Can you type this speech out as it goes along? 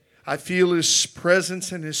I feel His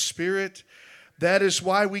presence and His Spirit. That is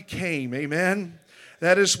why we came. Amen.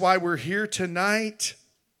 That is why we're here tonight.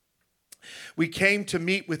 We came to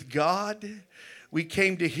meet with God. We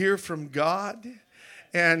came to hear from God.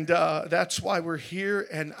 And that's why we're here.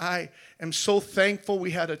 And I am so thankful.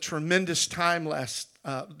 We had a tremendous time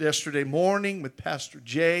yesterday morning with Pastor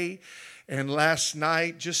Jay. And last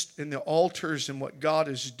night, just in the altars and what God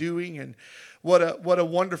is doing. And what a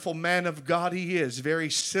wonderful man of God he is. Very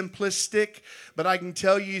simplistic, but I can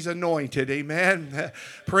tell you he's anointed. Amen.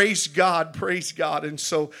 Praise God. Praise God. And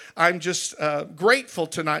so I'm just grateful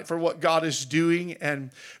tonight for what God is doing,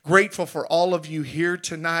 and grateful for all of you here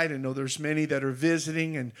tonight. I know there's many that are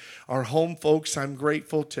visiting and our home folks. I'm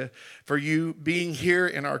grateful for you being here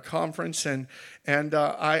in our conference, and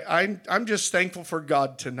I'm just thankful for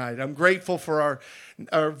God tonight. I'm grateful for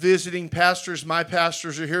our visiting pastors. My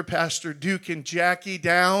pastors are here, Pastor Duke and Jackie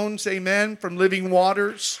Downs, amen, from Living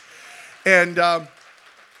Waters. And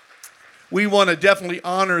we want to definitely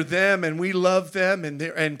honor them, and we love them.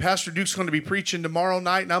 And Pastor Duke's going to be preaching tomorrow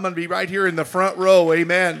night, and I'm going to be right here in the front row,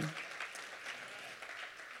 amen.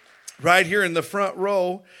 Right here in the front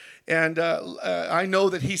row. And I know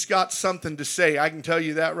that he's got something to say. I can tell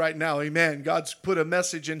you that right now, amen. God's put a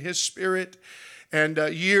message in his spirit. And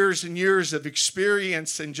years and years of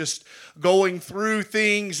experience and just going through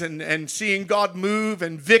things and seeing God move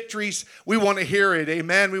and victories. We want to hear it,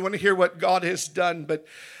 amen. We want to hear what God has done. But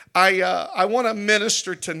I want to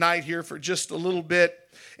minister tonight here for just a little bit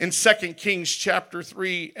in 2 Kings chapter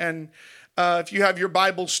 3. And if you have your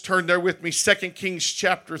Bibles, turn there with me, 2 Kings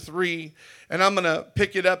chapter 3. And I'm going to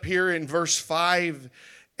pick it up here in verse 5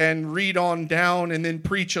 and read on down and then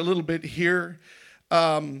preach a little bit here.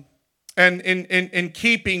 And in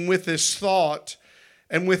keeping with this thought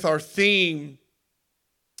and with our theme,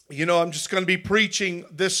 you know, I'm just going to be preaching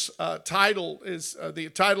this title.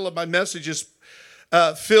 The title of my message is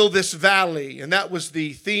Fill This Valley. And that was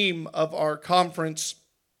the theme of our conference.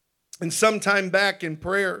 And sometime back in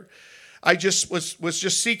prayer, I just was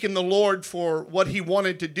just seeking the Lord for what He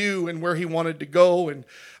wanted to do and where He wanted to go. And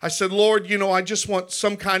I said, Lord, you know, I just want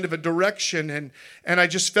some kind of a direction. And I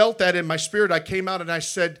just felt that in my spirit. I came out and I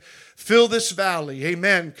said, fill this valley,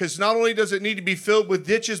 amen. Because not only does it need to be filled with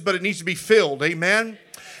ditches, but it needs to be filled, amen.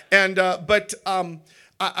 And I'm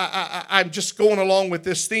just going along with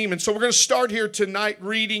this theme. And so we're going to start here tonight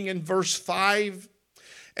reading in verse 5.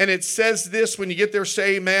 And it says this, when you get there,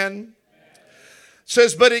 say amen. It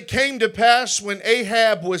says, but it came to pass when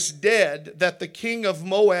Ahab was dead that the king of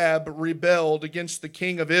Moab rebelled against the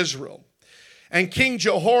king of Israel. And King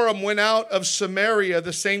Jehoram went out of Samaria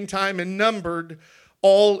the same time and numbered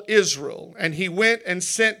all Israel. And he went and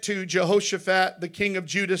sent to Jehoshaphat, the king of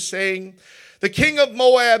Judah, saying, the king of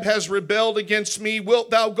Moab has rebelled against me. Wilt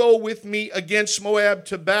thou go with me against Moab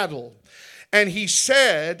to battle? And he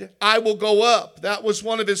said, I will go up. That was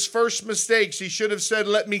one of his first mistakes. He should have said,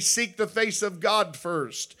 let me seek the face of God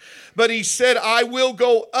first. But he said, I will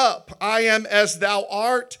go up. I am as thou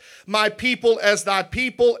art, my people as thy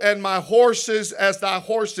people, and my horses as thy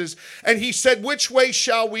horses. And he said, which way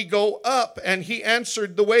shall we go up? And he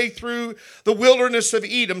answered, the way through the wilderness of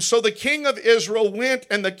Edom. So the king of Israel went,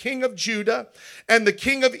 and the king of Judah, and the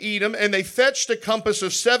king of Edom, and they fetched a compass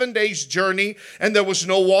of 7 days' journey, and there was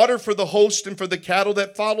no water for the host and for the cattle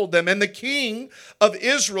that followed them. And the king of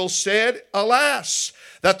Israel said, alas,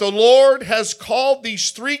 that the Lord has called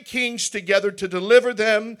these three kings together to deliver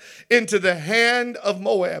them into the hand of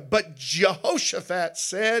Moab. But Jehoshaphat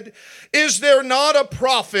said, is there not a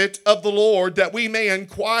prophet of the Lord, that we may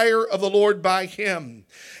inquire of the Lord by him?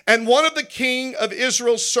 And one of the king of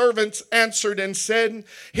Israel's servants answered and said,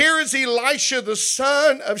 here is Elisha the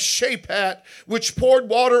son of Shaphat, which poured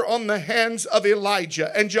water on the hands of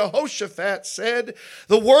Elijah. And Jehoshaphat said,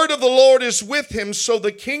 the word of the Lord is with him. So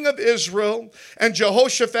the king of Israel and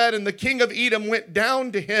Jehoshaphat and the king of Edom went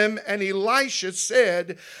down to him. And Elisha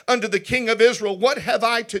said unto the king of Israel, what have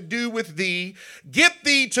I to do with thee? Get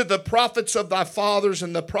thee to the prophets of thy fathers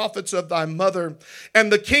and the prophets of thy mother.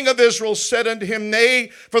 And the king of Israel said unto him, nay,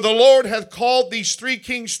 for the Lord hath called these three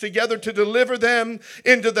kings together to deliver them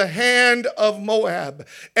into the hand of Moab.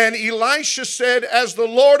 And Elisha said, as the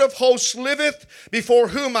Lord of hosts liveth, before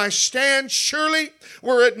whom I stand, surely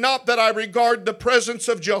were it not that I regard the presence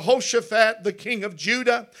of Jehoshaphat, the king of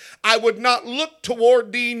Judah, I would not look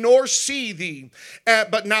toward thee nor see thee.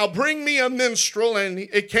 But now bring me a minstrel. And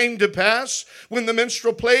it came to pass, when the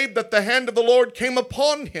minstrel played, that the hand of the Lord came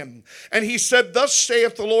upon him. And he said, thus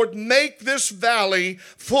saith the Lord, make this valley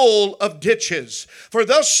full of ditches. For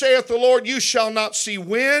thus saith the Lord, you shall not see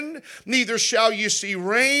wind, neither shall you see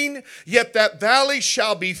rain, yet that valley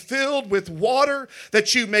shall be filled with water,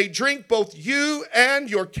 that you may drink, both you and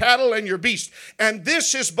your cattle and your beasts. And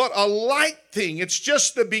this is but a light thing. It's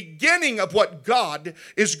just the beginning of what God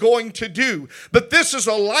is going to do. But this is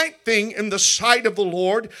a light thing in the sight of the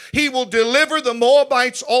Lord. He will deliver the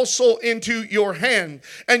Moabites also into your hand.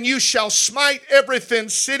 And you shall smite every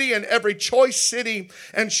fenced city and every choice city,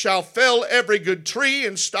 and shall fell every good tree,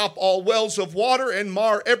 and stop all wells of water, and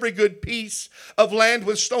mar every good piece of land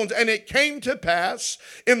with stones. And it came to pass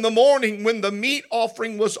in the morning, when the meat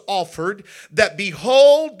offering was offered, that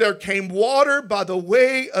behold, there came water by the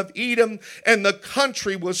way of Edom, and the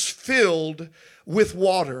country was filled with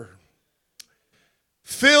water.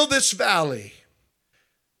 Fill this valley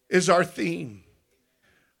is our theme.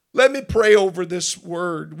 Let me pray over this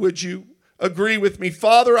word. Would you agree with me?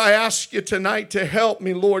 Father, I ask you tonight to help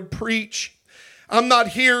me, Lord, preach. I'm not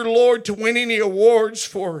here, Lord, to win any awards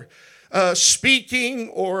for speaking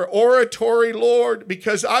or oratory, Lord,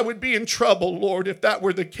 because I would be in trouble, Lord, if that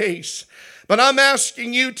were the case. But I'm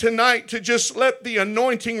asking you tonight to just let the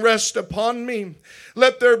anointing rest upon me.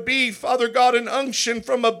 Let there be, Father God, an unction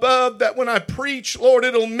from above that when I preach, Lord,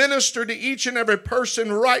 it'll minister to each and every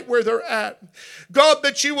person right where they're at. God,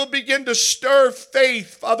 that you will begin to stir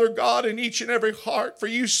faith, Father God, in each and every heart. For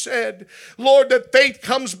you said, Lord, that faith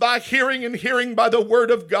comes by hearing, and hearing by the word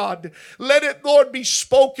of God. Let it, Lord, be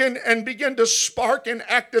spoken and begin to spark and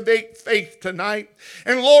activate faith tonight.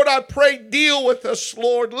 And Lord, I pray, deal with us,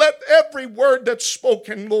 Lord. Let every word that's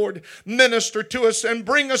spoken, Lord, minister to us and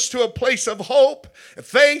bring us to a place of hope,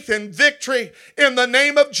 faith, and victory. In the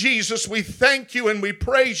name of Jesus, we thank you and we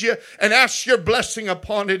praise you and ask your blessing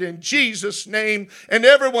upon it in Jesus' name. And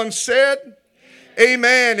everyone said,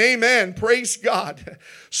 amen, amen. Praise God.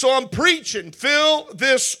 So I'm preaching, fill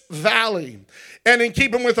this valley. And in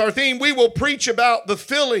keeping with our theme, we will preach about the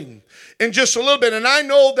filling in just a little bit. And I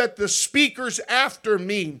know that the speakers after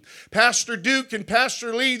me, Pastor Duke and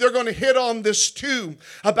Pastor Lee, they're going to hit on this too,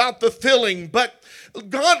 about the filling. But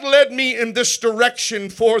God led me in this direction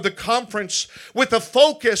for the conference with a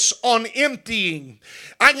focus on emptying.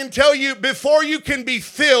 I can tell you, before you can be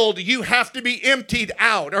filled, you have to be emptied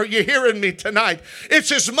out. Are you hearing me tonight?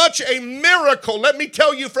 It's as much a miracle, let me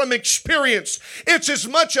tell you from experience, it's as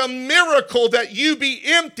much a miracle that you be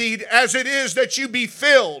emptied as it is that you be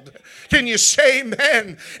filled. Can you say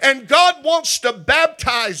amen? And God wants to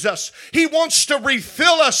baptize us. He wants to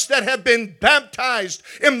refill us that have been baptized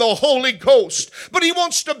in the Holy Ghost. But He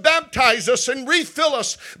wants to baptize us and refill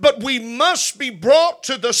us. But we must be brought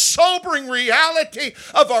to the sobering reality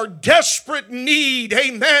of our desperate need.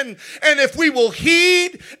 Amen. And if we will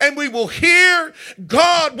heed and we will hear,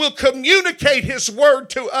 God will communicate His word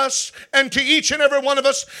to us and to each and every one of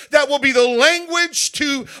us. That will be the language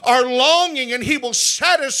to our longing, and He will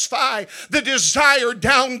satisfy the desire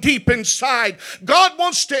down deep inside. God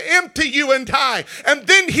wants to empty you and I, and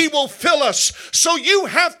then He will fill us. So you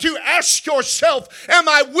have to ask yourself, am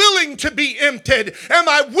I willing to be emptied? Am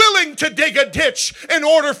I willing to dig a ditch in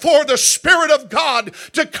order for the Spirit of God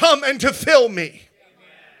to come and to fill me?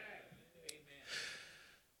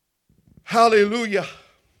 Hallelujah.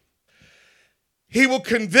 He will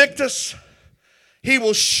convict us. He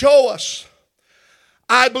will show us,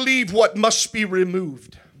 I believe, what must be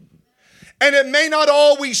removed. And it may not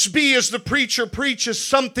always be, as the preacher preaches,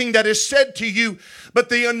 something that is said to you, but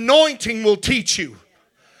the anointing will teach you.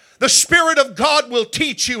 The Spirit of God will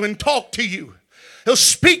teach you and talk to you. He'll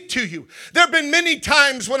speak to you. There have been many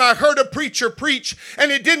times when I heard a preacher preach,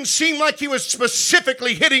 and it didn't seem like he was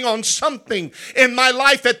specifically hitting on something in my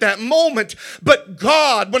life at that moment. But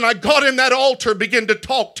God, when I got in that altar, began to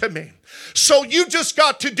talk to me. So you just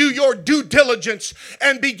got to do your due diligence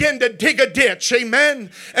and begin to dig a ditch, amen,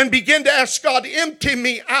 and begin to ask God, empty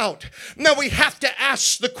me out. Now we have to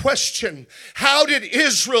ask the question, how did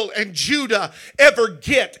Israel and Judah ever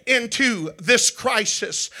get into this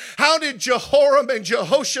crisis? How did Jehoram and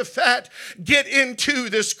Jehoshaphat get into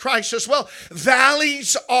this crisis? Well,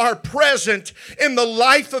 valleys are present in the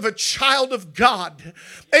life of a child of God.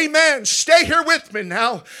 Amen. Stay here with me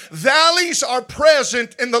now. Valleys are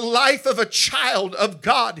present in the life of a child of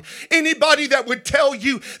God. Anybody that would tell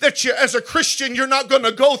you that you, as a Christian, you're not going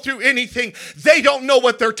to go through anything, they don't know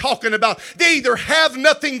what they're talking about. They either have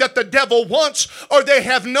nothing that the devil wants, or they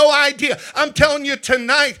have no idea. I'm telling you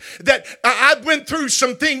tonight that I've went through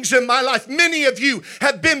some things in my life. Many of you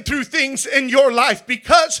have been through things in your life,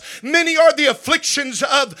 because many are the afflictions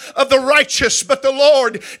of the righteous, but the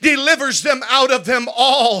Lord delivers them out of them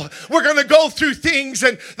all. We're going to go through things,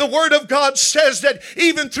 and the Word of God says that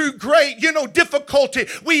even through great, difficulty,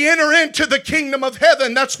 we enter into the kingdom of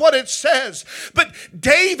heaven. That's what it says. But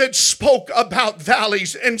David spoke about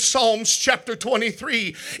valleys in Psalms chapter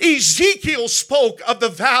 23. Ezekiel spoke of the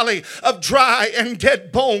valley of dry and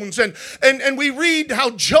dead bones. And we read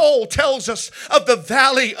how Joel tells us of the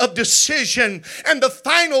valley of decision. And the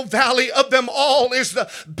final valley of them all is the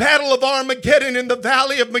battle of Armageddon in the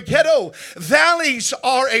valley of Megiddo. Valleys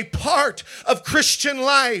are a part of Christian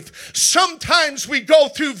life. Sometimes we go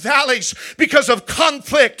through valleys because of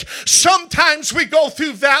conflict. Sometimes we go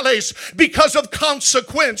through valleys because of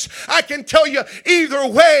consequence. I can tell you either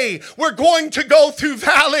way, we're going to go through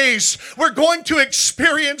valleys. We're going to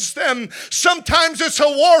experience them. Sometimes it's a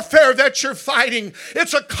warfare that you're fighting.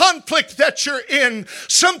 It's a conflict that you're in.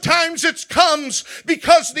 Sometimes it comes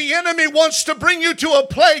because the enemy wants to bring you to a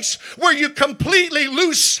place where you completely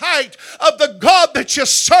lose sight of the God that you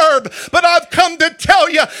serve. But I've come to tell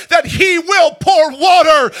you that He will pour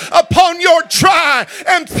water upon your dry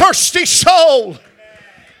and thirsty soul.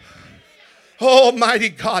 Almighty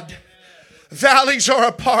God, valleys are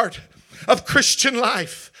a part of Christian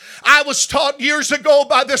life. I was taught years ago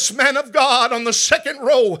by this man of God on the second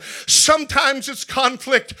row. Sometimes it's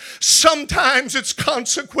conflict. Sometimes it's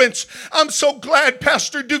consequence. I'm so glad,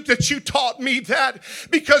 Pastor Duke, that you taught me that,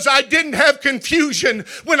 because I didn't have confusion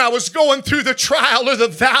when I was going through the trial or the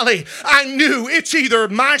valley. I knew it's either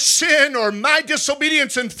my sin or my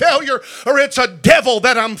disobedience and failure, or it's a devil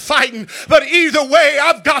that I'm fighting. But either way,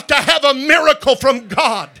 I've got to have a miracle from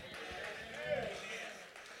God.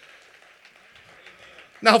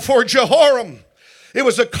 Now for Jehoram, it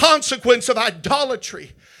was a consequence of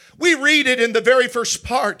idolatry. We read it in the very first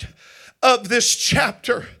part of this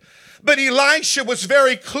chapter. But Elisha was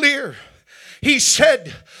very clear. He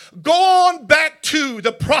said, go on back to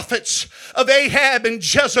the prophets of Ahab and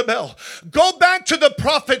Jezebel. Go back to the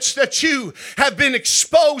prophets that you have been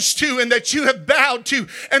exposed to and that you have bowed to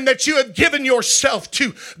and that you have given yourself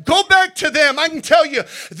to. Go back to them. I can tell you,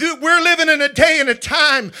 we're living in a day and a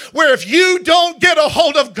time where if you don't get a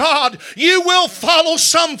hold of God, you will follow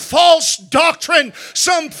some false doctrine,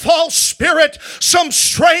 some false spirit, some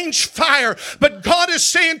strange fire. But God is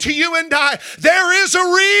saying to you and I, there is a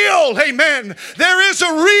real, amen, there is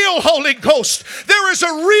a real Holy Ghost. There is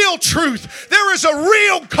a real truth. There is a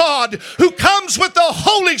real God who comes with the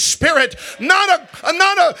Holy Spirit, not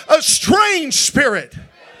a strange spirit.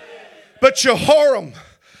 But Jehoram,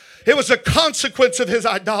 it was a consequence of his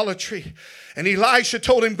idolatry. And Elisha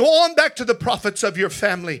told him, go on back to the prophets of your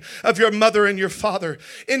family, of your mother and your father.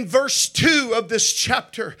 In verse 2 of this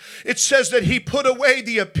chapter, it says that he put away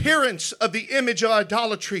the appearance of the image of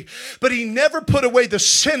idolatry, but he never put away the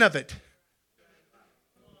sin of it.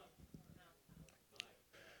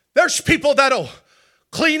 There's people that'll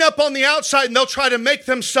clean up on the outside and they'll try to make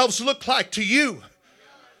themselves look like to you.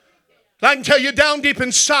 I can tell you down deep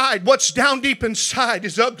inside, what's down deep inside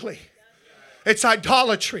is ugly. It's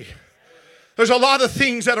idolatry. There's a lot of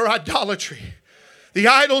things that are idolatry. The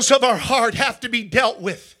idols of our heart have to be dealt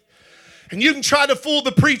with. And you can try to fool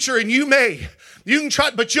the preacher, and you may. You can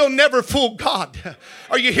try, but you'll never fool God.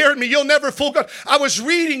 Are you hearing me? You'll never fool God. I was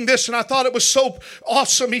reading this and I thought it was so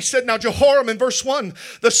awesome. He said, now Jehoram in verse 1,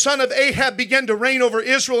 the son of Ahab began to reign over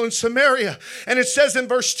Israel and Samaria. And it says in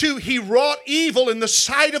verse 2, he wrought evil in the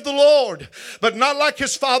sight of the Lord, but not like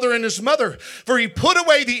his father and his mother. For he put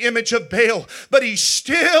away the image of Baal, but he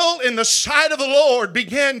still in the sight of the Lord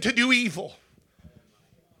began to do evil.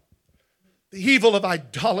 The evil of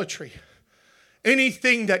idolatry.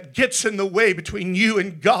 Anything that gets in the way between you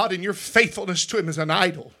and God and your faithfulness to Him is an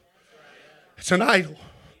idol. It's an idol.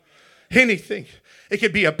 Anything. It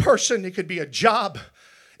could be a person. It could be a job.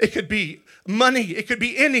 It could be money. It could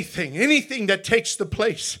be anything. Anything that takes the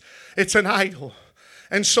place. It's an idol.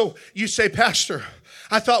 And so you say, Pastor,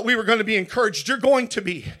 I thought we were going to be encouraged. You're going to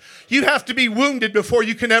be. You have to be wounded before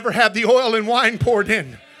you can ever have the oil and wine poured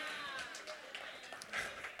in.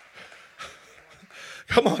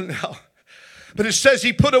 Come on now. But it says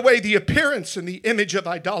he put away the appearance and the image of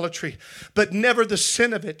idolatry, but never the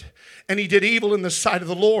sin of it. And he did evil in the sight of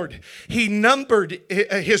the Lord. He numbered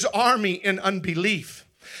his army in unbelief.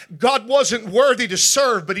 God wasn't worthy to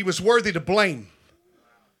serve, but He was worthy to blame.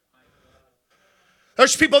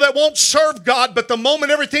 There's people that won't serve God, but the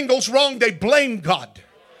moment everything goes wrong, they blame God.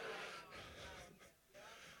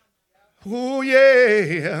 Oh,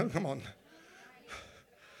 yeah. Come on.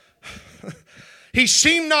 He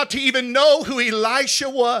seemed not to even know who Elisha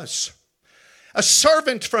was. A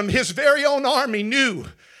servant from his very own army knew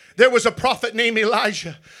there was a prophet named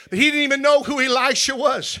Elijah, but he didn't even know who Elisha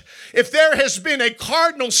was. If there has been a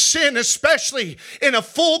cardinal sin, especially in a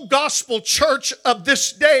full gospel church of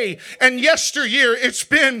this day and yesteryear, it's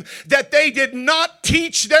been that they did not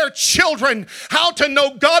teach their children how to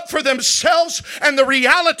know God for themselves and the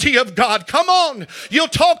reality of God. Come on. You'll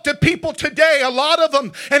talk to people today, a lot of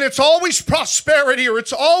them, and it's always prosperity or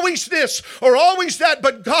it's always this or always that.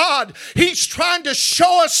 But God, He's trying to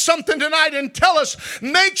show us something tonight and tell us,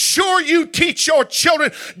 make sure you teach your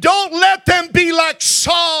children. Don't let them be like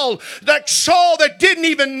Saul that didn't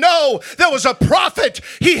even know there was a prophet.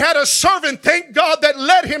 He had a servant, thank God, that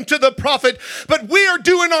led him to the prophet. But we are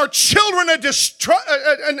doing our children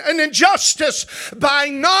an injustice by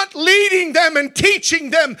not leading them and teaching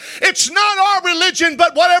them. It's not our religion,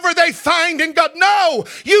 but whatever they find in God. No,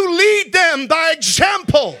 you lead them by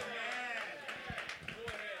example.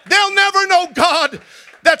 They'll never know God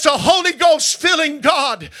that's a Holy Ghost filling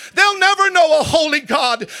God. They'll never know a holy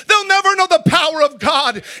God. They'll never know the power of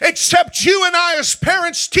God except you and I as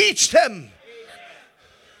parents teach them.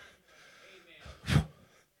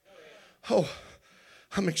 Oh,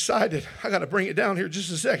 I'm excited. I got to bring it down here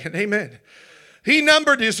just a second. Amen. He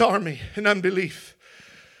numbered his army in unbelief.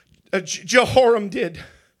 Jehoram did.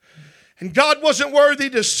 And God wasn't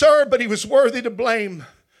worthy to serve, but He was worthy to blame.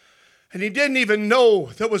 And he didn't even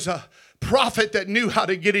know there was a prophet that knew how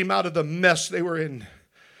to get him out of the mess they were in.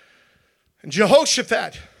 And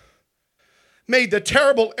Jehoshaphat made the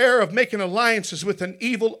terrible error of making alliances with an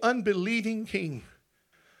evil, unbelieving king.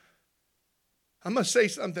 I must say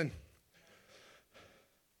something.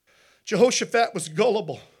 Jehoshaphat was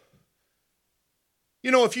gullible.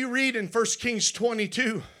 You know, if you read in 1 Kings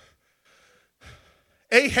 22,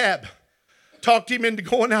 Ahab talked him into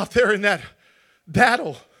going out there in that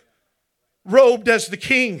battle, robed as the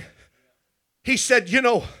king. He said, you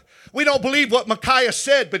know, we don't believe what Micaiah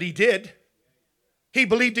said, but he did. He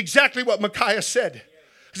believed exactly what Micaiah said.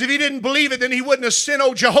 Because if he didn't believe it, then he wouldn't have sent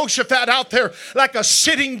old Jehoshaphat out there like a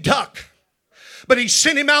sitting duck. But he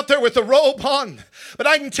sent him out there with a robe on. But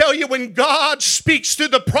I can tell you, when God speaks through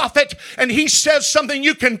the prophet and he says something,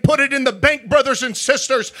 you can put it in the bank, brothers and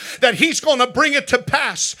sisters, that he's going to bring it to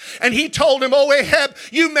pass. And he told him, oh Ahab,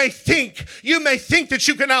 you may think that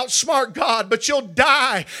you can outsmart God, but you'll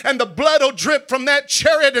die and the blood will drip from that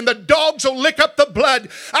chariot and the dogs will lick up the blood.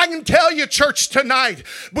 I can tell you, church, tonight,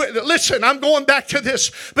 listen, I'm going back to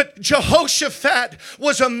this, but Jehoshaphat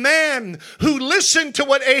was a man who listened to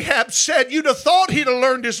what Ahab said. You'd have thought he'd have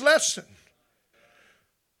learned his lesson.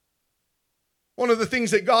 One of the things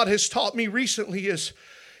that God has taught me recently is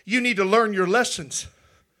you need to learn your lessons.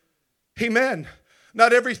 Amen.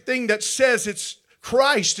 Not everything that says it's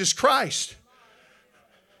Christ is Christ.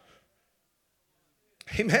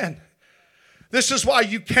 Amen. This is why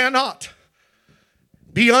you cannot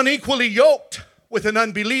be unequally yoked with an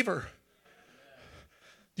unbeliever.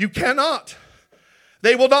 You cannot.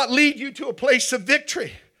 They will not lead you to a place of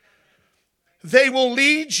victory. They will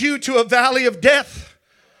lead you to a valley of death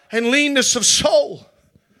and leanness of soul.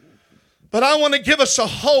 But I want to give us a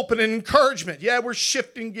hope and an encouragement. Yeah, we're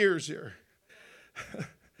shifting gears here.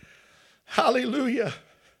 Hallelujah.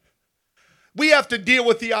 We have to deal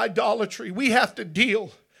with the idolatry. We have to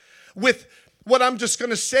deal with what I'm just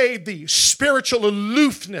going to say, the spiritual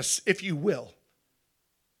aloofness, if you will.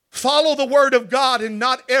 Follow the word of God and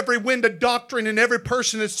not every wind of doctrine and every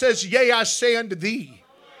person that says, yea, I say unto thee.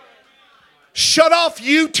 Shut off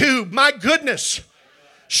YouTube, my goodness.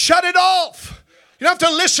 Shut it off. You don't have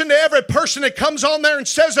to listen to every person that comes on there and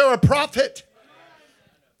says they're a prophet.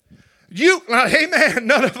 Amen,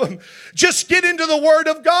 none of them. Just get into the Word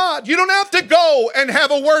of God. You don't have to go and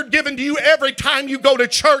have a word given to you every time you go to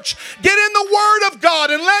church. Get in the Word of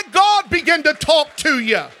God and let God begin to talk to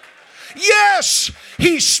you. Yes,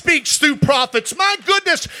 He speaks through prophets. My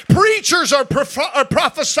goodness, preachers are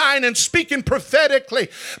prophesying and speaking prophetically.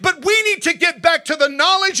 But we need to get back to the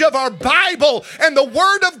knowledge of our Bible and the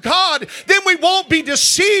Word of God. Then we won't be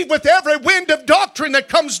deceived with every wind of doctrine that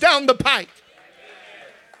comes down the pike.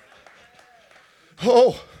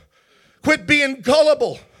 Oh, quit being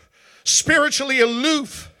gullible, spiritually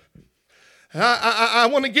aloof. I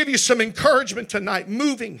want to give you some encouragement tonight,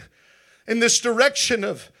 moving in this direction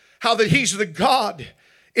of how that He's the God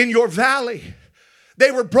in your valley.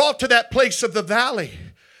 They were brought to that place of the valley.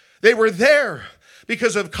 They were there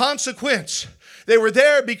because of consequence. They were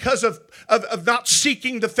there because of of not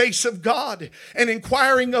seeking the face of God and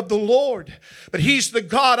inquiring of the Lord. But He's the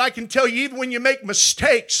God, I can tell you, even when you make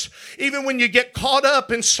mistakes, even when you get caught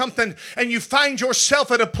up in something and you find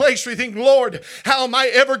yourself at a place where you think, Lord, how am I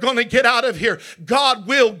ever going to get out of here? God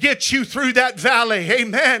will get you through that valley.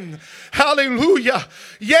 Amen. Hallelujah.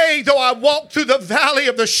 Yea, though I walk through the valley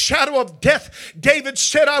of the shadow of death, David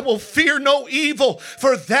said, I will fear no evil,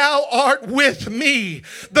 for thou art with me.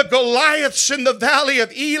 The Goliaths in the valley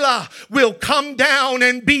of Elah will come down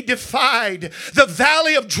and be defied. The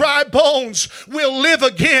valley of dry bones will live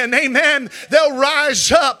again. Amen. They'll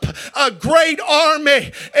rise up, a great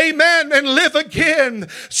army. Amen. And live again.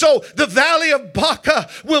 So the valley of Baca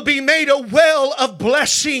will be made a well of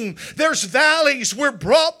blessing. There's valleys. We're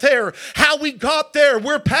brought there. How we got there,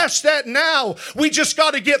 we're past that now. We just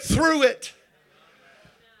got to get through it.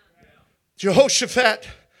 Jehoshaphat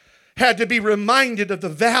had to be reminded of the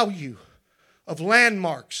value of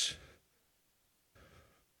landmarks.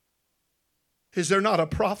 Is there not a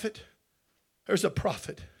prophet? There's a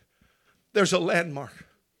prophet. There's a landmark.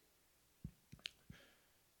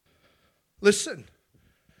 Listen,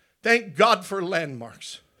 thank God for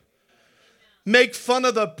landmarks. Make fun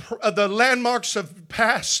of the landmarks of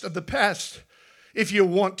the past if you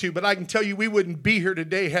want to, but I can tell you we wouldn't be here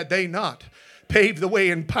today had they not paved the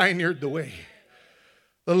way and pioneered the way.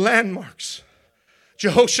 The landmarks.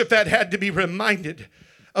 Jehoshaphat had to be reminded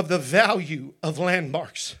of the value of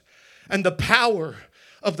landmarks and the power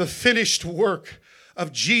of the finished work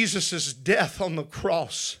of Jesus' death on the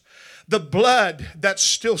cross. The blood that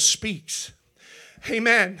still speaks.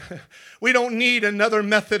 Amen. We don't need another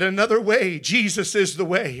method, another way. Jesus is the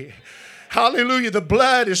way. Hallelujah. The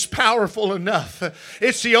blood is powerful enough.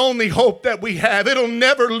 It's the only hope that we have. It'll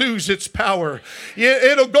never lose its power.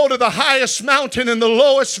 It'll go to the highest mountain and the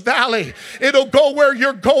lowest valley. It'll go where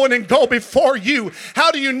you're going and go before you.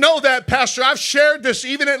 How do you know that, Pastor? I've shared this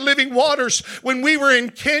even at Living Waters. When we were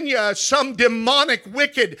in Kenya, some demonic,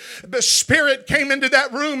 wicked spirit came into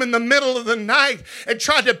that room in the middle of the night and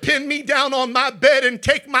tried to pin me down on my bed and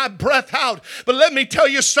take my breath out. But let me tell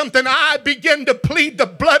you something. I began to plead the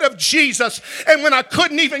blood of Jesus. And when I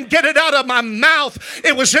couldn't even get it out of my mouth,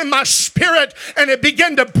 it was in my spirit and it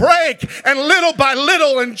began to break. And little by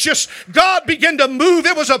little, and just God began to move.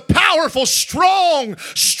 It was a powerful, strong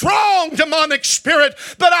demonic spirit.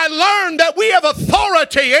 But I learned that we have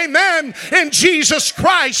authority, amen, in Jesus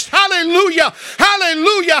Christ. Hallelujah,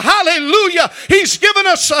 hallelujah, hallelujah. He's given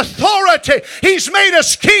us authority. He's made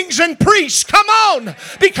us kings and priests. Come on,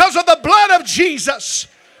 because of the blood of Jesus.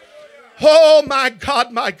 Oh, my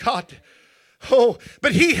God, my God. Oh,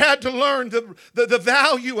 but he had to learn the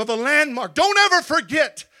value of a landmark. Don't ever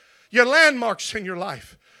forget your landmarks in your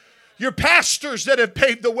life. Your pastors that have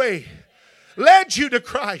paved the way, led you to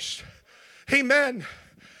Christ. Amen.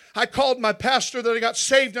 I called my pastor that I got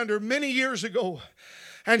saved under many years ago.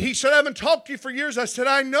 And he said, I haven't talked to you for years. I said,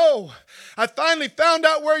 I know. I finally found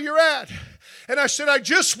out where you're at. And I said, I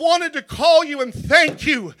just wanted to call you and thank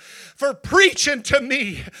you for preaching to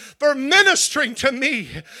me, for ministering to me,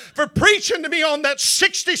 for preaching to me on that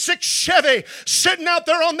 66 Chevy, sitting out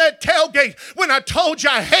there on that tailgate when I told you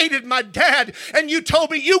I hated my dad, and you told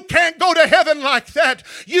me you can't go to heaven like that.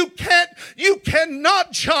 You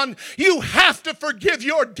cannot, John. You have to forgive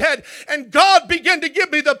your debt. And God began to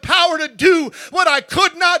give me the power to do what I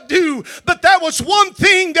could not do. But that was one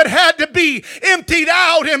thing that had to be emptied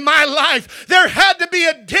out in my life. There had to be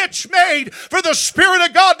a ditch made for the Spirit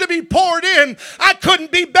of God to be poured in. I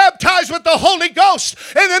couldn't be baptized with the Holy Ghost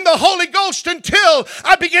and then the Holy Ghost until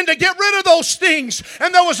I began to get rid of those things.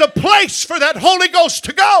 And there was a place for that Holy Ghost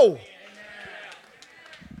to go.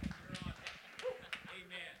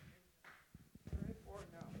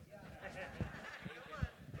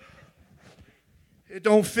 It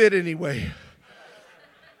don't fit anyway.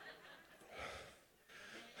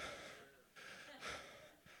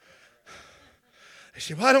 They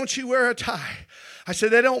said, why don't you wear a tie? I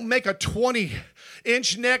said, they don't make a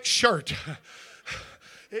 20-inch neck shirt.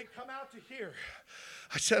 It come out to here.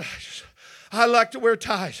 I said, I like to wear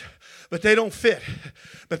ties, but they don't fit.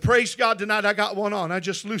 But praise God, tonight I got one on. I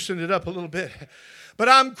just loosened it up a little bit. But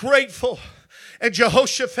I'm grateful. And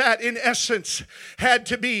Jehoshaphat, in essence, had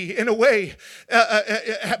to be, in a way,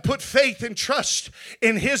 put faith and trust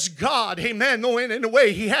in his God. Amen. No, in a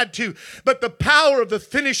way, he had to. But the power of the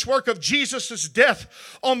finished work of Jesus'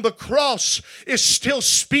 death on the cross is still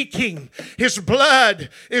speaking. His blood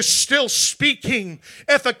is still speaking.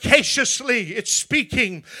 Efficaciously, it's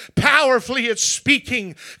speaking. Powerfully, it's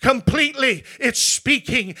speaking. Completely, it's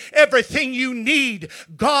speaking. Everything you need,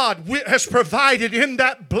 God has provided in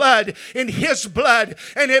that blood, in his blood,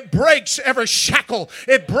 and it breaks every shackle.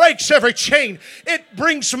 It breaks every chain. It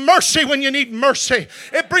brings mercy when you need mercy.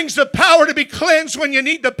 It brings the power to be cleansed when you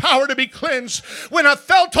need the power to be cleansed. When I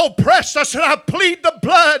felt oppressed, I said, I plead the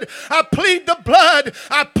blood. I plead the blood.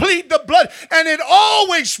 I plead the blood. And it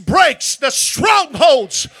always breaks the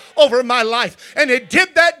strongholds over my life. And it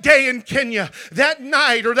did that day in Kenya, that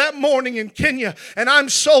night or that morning in Kenya. And I'm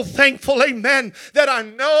so thankful, amen, that I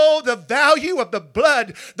know the value of the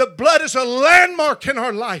blood. The blood is a landmark in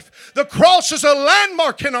our life. The cross is a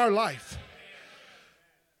landmark in our life.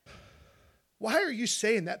 Why are you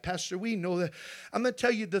saying that, Pastor? We know that. I'm going to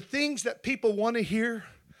tell you, the things that people want to hear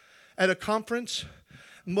at a conference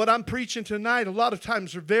and what I'm preaching tonight a lot of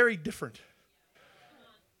times are very different.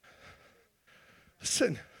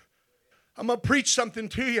 Listen, I'm going to preach something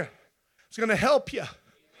to you. It's going to help you.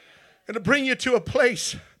 Going to bring you to a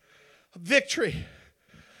place of victory.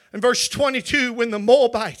 In verse 22, when the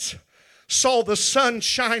Moabites saw the sun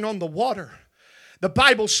shine on the water, the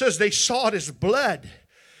Bible says they saw it as blood,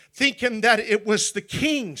 thinking that it was the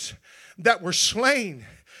kings that were slain.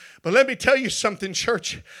 But let me tell you something,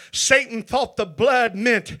 church. Satan thought the blood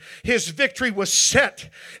meant his victory was set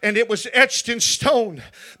and it was etched in stone.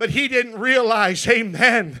 But he didn't realize,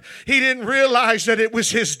 amen, he didn't realize that it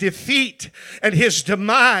was his defeat and his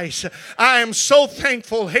demise. I am so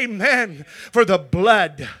thankful, amen, for the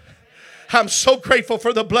blood. I'm so grateful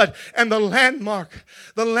for the blood and the landmarks.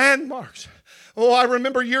 Oh, I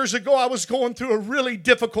remember years ago I was going through a really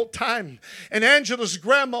difficult time. And Angela's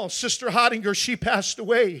grandma, Sister Hottinger, she passed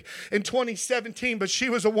away in 2017. But she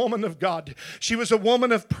was a woman of God. She was a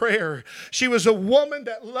woman of prayer. She was a woman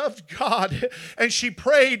that loved God. And she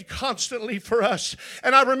prayed constantly for us.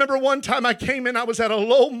 And I remember one time I came in, I was at a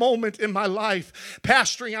low moment in my life.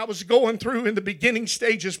 Pastoring, I was going through in the beginning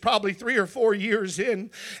stages, probably 3 or 4 years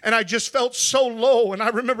in. And I just felt so low. And I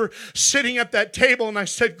remember sitting at that table and I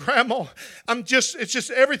said, Grandma, it's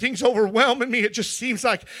just everything's overwhelming me. It just seems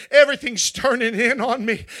like everything's turning in on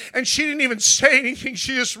me. And she didn't even say anything.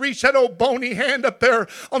 She just reached that old bony hand up there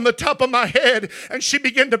on the top of my head. And she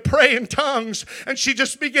began to pray in tongues. And she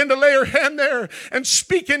just began to lay her hand there and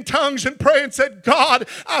speak in tongues and pray and said, God,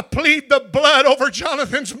 I plead the blood over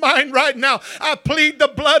Jonathan's mind right now. I plead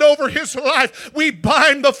the blood over his life. We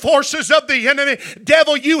bind the forces of the enemy.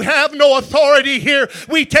 Devil, you have no authority here.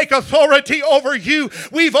 We take authority over you.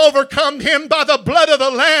 We've overcome him by the blood of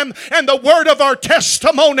the Lamb and the word of our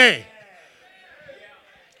testimony.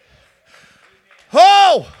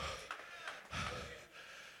 Oh!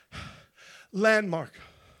 Landmark.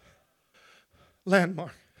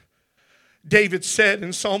 David said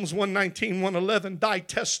in Psalms 119, 111, thy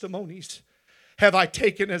testimonies have I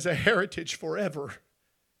taken as a heritage forever,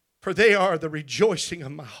 for they are the rejoicing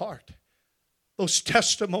of my heart. Those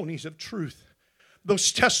testimonies of truth,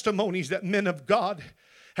 those testimonies that men of God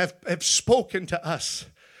have spoken to us,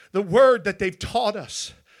 the word that they've taught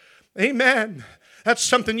us. Amen. That's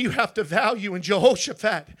something you have to value. And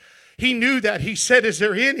Jehoshaphat, he knew that. He said, is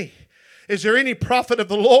there any prophet of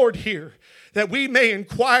the Lord here, that we may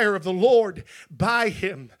inquire of the Lord by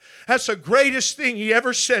him? That's the greatest thing he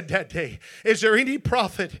ever said that day. Is there any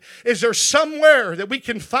prophet? Is there somewhere that we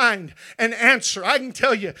can find an answer? I can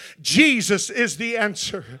tell you, Jesus is the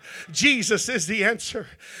answer. Jesus is the answer.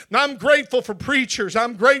 Now, I'm grateful for preachers.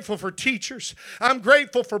 I'm grateful for teachers. I'm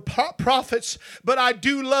grateful for prophets. But I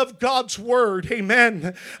do love God's word.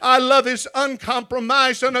 Amen. I love his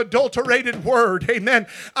uncompromised, unadulterated word. Amen.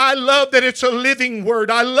 I love that it's a living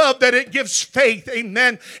word. I love that it gives faith.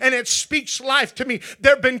 Amen. And it speaks life to me.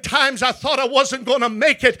 There have been times I thought I wasn't going to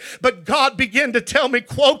make it, but God began to tell me,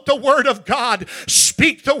 quote the word of God,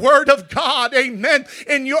 speak the word of God. Amen.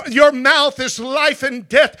 And your mouth is life and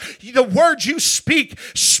death. The words you speak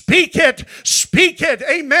it. Speak it.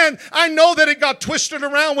 Amen. I know that it got twisted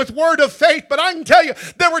around with word of faith, but I can tell you,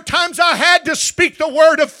 there were times I had to speak the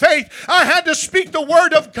word of faith. I had to speak the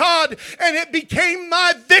word of God, and it became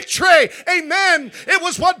my victory. Amen. It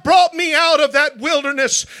was what brought me out of that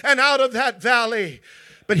wilderness and out of that valley.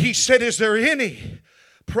 But he said, is there any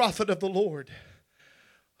prophet of the Lord?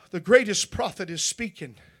 The greatest prophet is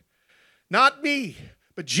speaking. Not me,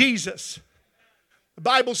 but Jesus. The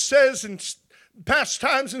Bible says in past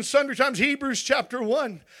times and sundry times, Hebrews chapter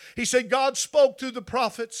 1, he said God spoke through the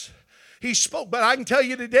prophets. He spoke, but I can tell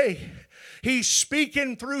you today, he's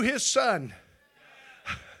speaking through his son.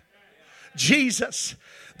 Jesus.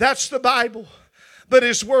 That's the Bible. But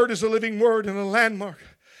his word is a living word and a landmark.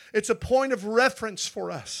 It's a point of reference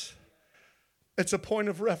for us. It's a point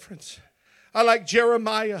of reference. I, like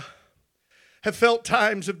Jeremiah, have felt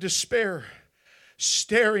times of despair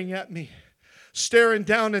staring at me, staring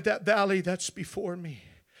down at that valley that's before me.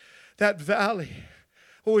 that valley.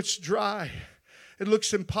 Oh, it's dry. It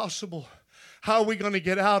looks impossible. How are we going to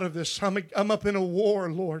get out of this? I'm up in a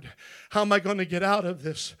war, Lord. How am I going to get out of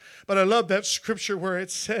this? But I love that scripture where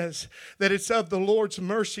it says that it's of the Lord's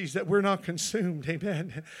mercies that we're not consumed.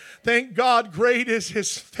 Amen. Thank God, great is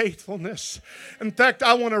His faithfulness. In fact,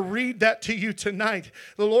 I want to read that to you tonight.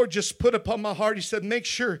 The Lord just put upon my heart. He said, make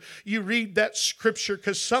sure you read that scripture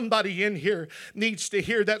because somebody in here needs to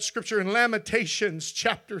hear that scripture in Lamentations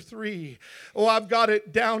chapter 3. Oh, I've got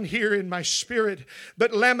it down here in my spirit.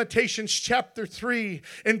 But Lamentations chapter 3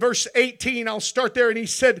 in verse 18, I'll start there. And he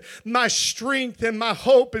said, my strength and my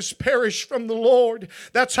hope is perished from the Lord.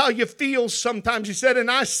 That's how you feel sometimes. He said,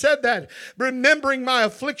 and I said that, remembering my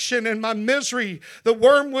affliction and my misery, the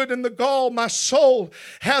wormwood and the gall, my soul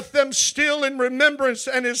hath them still in remembrance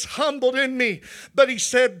and is humbled in me. But he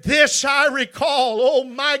said, this I recall. Oh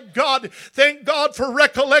my God, thank God for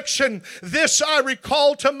recollection. This I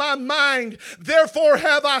recall to my mind. Therefore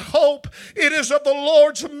have I hope. It is of the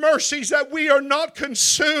Lord's mercies that we are not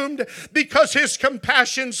consumed, because His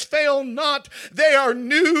compassions fail not. They are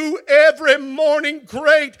new every morning.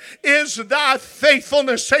 Great is thy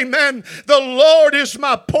faithfulness. Amen. The Lord is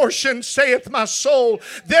my portion, saith my soul.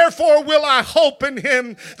 Therefore will I hope in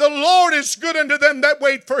Him. The Lord is good unto them that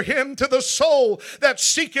wait for Him, to the soul that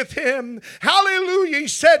seeketh Him. Hallelujah. He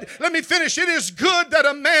said, let me finish. It is good that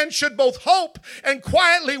a man should both hope and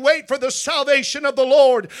quietly wait for the salvation of the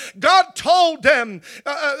Lord. God told them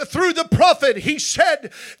through the prophet, He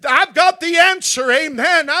said, I've got the answer.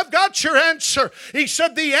 Amen. I've got your answer. He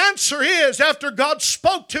said the answer is, after God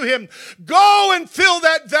spoke to him, go and fill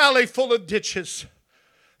that valley full of ditches.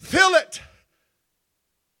 Fill it.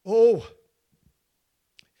 Oh,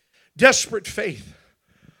 desperate faith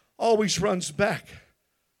always runs back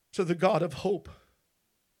to the God of hope.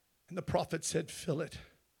 And the prophet said, fill it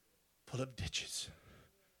full of ditches.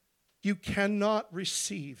 You cannot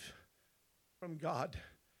receive from God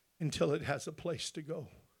until it has a place to go.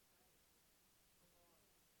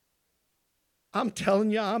 I'm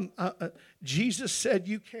telling you, Jesus said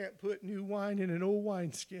you can't put new wine in an old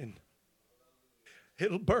wineskin.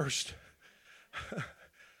 It'll burst.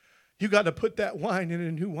 You got to put that wine in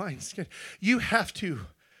a new wineskin. You have to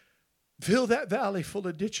fill that valley full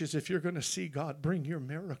of ditches if you're going to see God bring your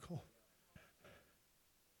miracle.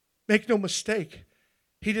 Make no mistake.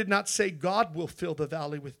 He did not say God will fill the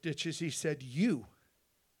valley with ditches. He said you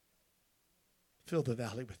fill the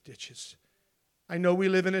valley with ditches. I know we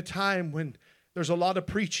live in a time when there's a lot of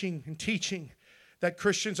preaching and teaching that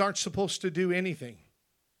Christians aren't supposed to do anything.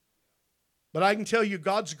 But I can tell you,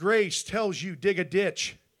 God's grace tells you dig a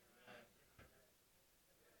ditch.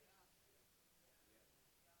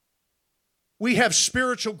 We have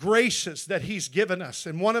spiritual graces that He's given us,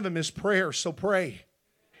 and one of them is prayer, so pray.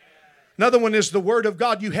 Another one is the Word of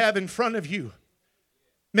God you have in front of you.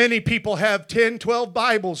 Many people have 10, 12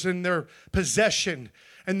 Bibles in their possession.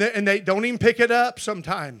 And they don't even pick it up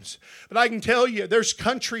sometimes. But I can tell you, there's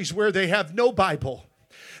countries where they have no Bible.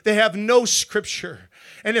 They have no scripture.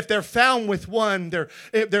 And if they're found with one, they're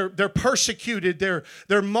persecuted,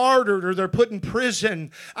 they're martyred, or they're put in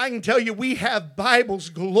prison. I can tell you, we have Bibles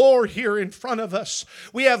galore here in front of us.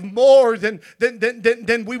 We have more than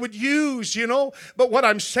we would use, you know. But what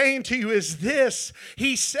I'm saying to you is this.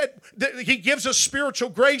 He said that He gives us spiritual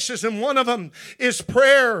graces, and one of them is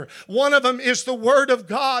prayer. One of them is the Word of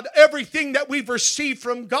God. Everything that we've received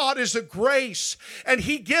from God is a grace. And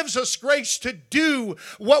He gives us grace to do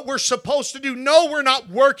what we're supposed to do. No, we're not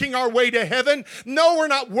working our way to heaven. No, we're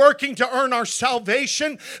not working to earn our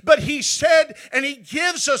salvation. But He said, and He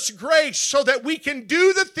gives us grace so that we can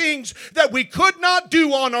do the things that we could not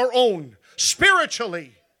do on our own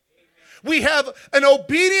spiritually. We have an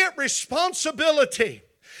obedient responsibility.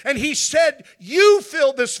 And He said, you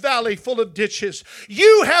fill this valley full of ditches.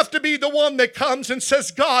 You have to be the one that comes and says,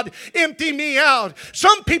 God, empty me out.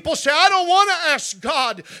 Some people say, I don't want to ask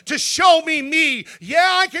God to show me. Yeah,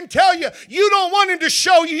 I can tell you, you don't want Him to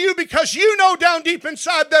show you because you know down deep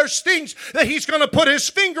inside there's things that He's going to put His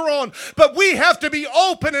finger on. But we have to be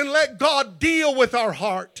open and let God deal with our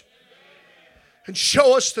heart and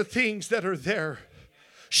show us the things that are there.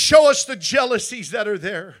 Show us the jealousies that are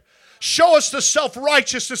there. Show us the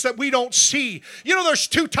self-righteousness that we don't see. You know, there's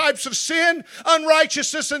two types of sin,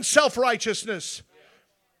 unrighteousness and self-righteousness.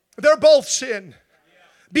 They're both sin.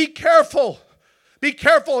 Be careful. Be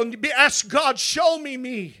careful and ask God, show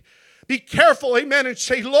me. Be careful, amen, and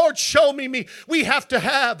say, Lord, show me. We have to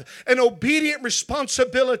have an obedient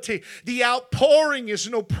responsibility. The outpouring is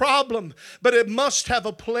no problem, but it must have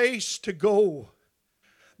a place to go.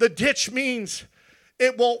 The ditch means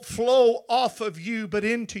it won't flow off of you, but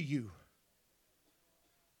into you.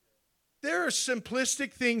 There are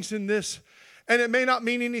simplistic things in this, and it may not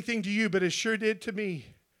mean anything to you, but it sure did to me.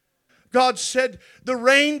 God said, the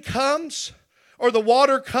rain comes, or the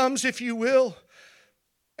water comes, if you will,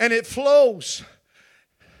 and it flows.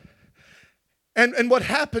 And what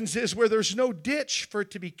happens is where there's no ditch for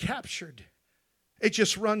it to be captured, it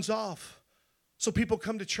just runs off. So people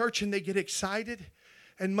come to church and they get excited,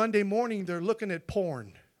 and Monday morning they're looking at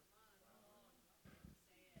porn.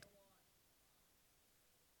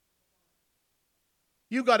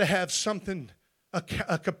 You got to have something,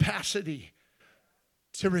 a capacity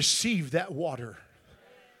to receive that water.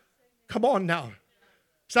 Come on now.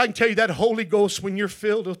 So I can tell you that Holy Ghost, when you're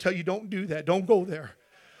filled, will tell you don't do that. Don't go there.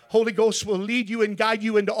 Holy Ghost will lead you and guide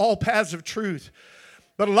you into all paths of truth.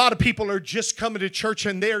 But a lot of people are just coming to church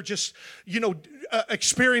and they're just,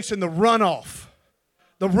 experiencing the runoff.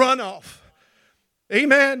 The runoff.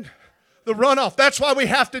 Amen. The runoff. That's why we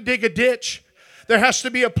have to dig a ditch. There has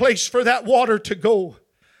to be a place for that water to go.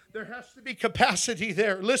 There has to be capacity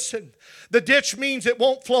there. Listen, the ditch means it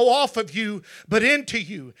won't flow off of you, but into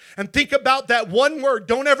you. And think about that one word.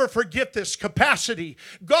 Don't ever forget this, capacity.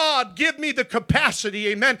 God, give me the capacity,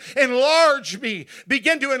 amen. Enlarge me.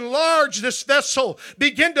 Begin to enlarge this vessel.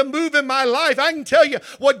 Begin to move in my life. I can tell you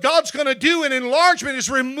what God's going to do in enlargement is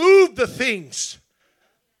remove the things.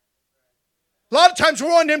 A lot of times we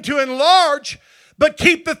want Him to enlarge, but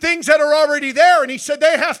keep the things that are already there. And He said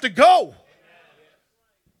they have to go.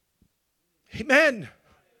 Amen.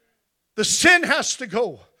 The sin has to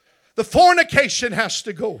go. The fornication has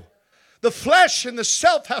to go. The flesh and the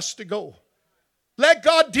self has to go. Let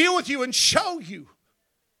God deal with you and show you.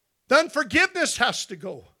 The unforgiveness has to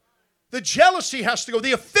go. The jealousy has to go.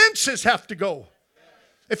 The offenses have to go.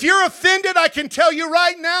 If you're offended, I can tell you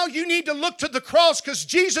right now, you need to look to the cross, because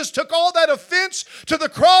Jesus took all that offense to the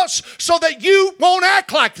cross so that you won't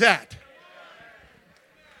act like that.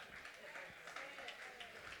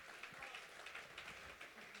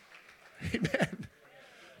 Amen.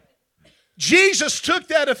 Jesus took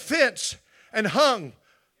that offense and hung.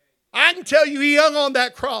 I can tell you He hung on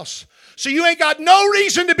that cross. So you ain't got no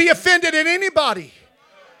reason to be offended at anybody.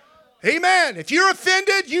 Amen. If you're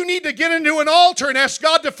offended, you need to get into an altar and ask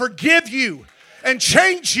God to forgive you and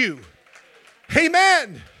change you.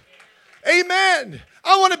 Amen. Amen.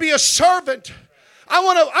 I want to be a servant. I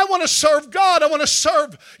want to serve God. I want to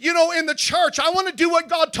serve, in the church. I want to do what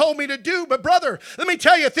God told me to do. But brother, let me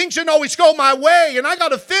tell you, things didn't always go my way. And I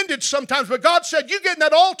got offended sometimes. But God said, you get in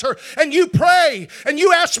that altar and you pray. And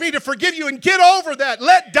you ask me to forgive you and get over that.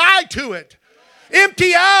 Let die to it.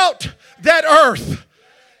 Empty out that earth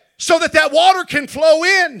so that water can flow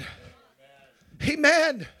in.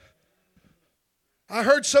 Amen. I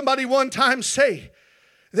heard somebody one time say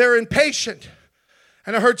they're impatient.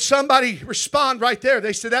 And I heard somebody respond right there.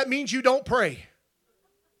 They said, that means you don't pray.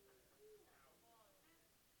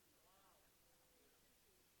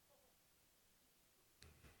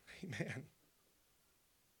 Amen.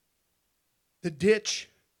 The ditch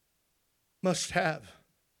must have,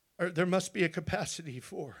 or there must be a capacity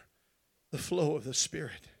for the flow of the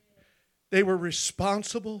Spirit. They were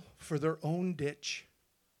responsible for their own ditch.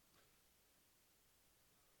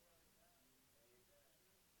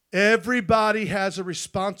 Everybody has a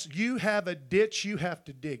response. You have a ditch you have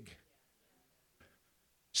to dig.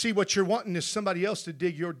 See, what you're wanting is somebody else to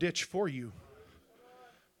dig your ditch for you.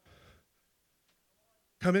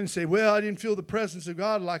 Come in and say, well, I didn't feel the presence of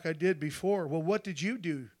God like I did before. Well, what did you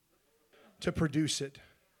do to produce it?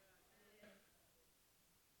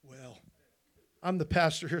 Well, I'm the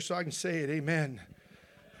pastor here, so I can say it. Amen.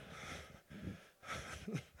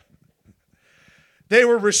 They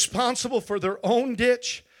were responsible for their own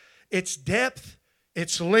ditch. Its depth,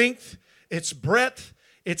 its length, its breadth,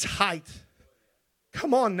 its height.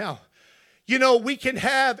 Come on now. We can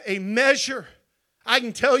have a measure, I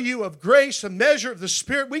can tell you, of grace, a measure of the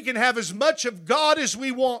Spirit. We can have as much of God as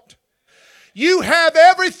we want. You have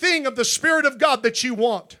everything of the Spirit of God that you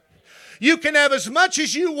want. You can have as much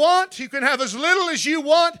as you want. You can have as little as you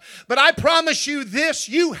want. But I promise you this,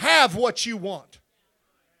 you have what you want.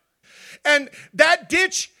 And that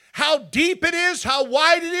ditch, how deep it is, how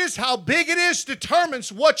wide it is, how big it is,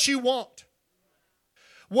 determines what you want.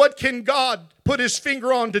 What can God put His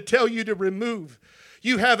finger on to tell you to remove?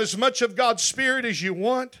 You have as much of God's Spirit as you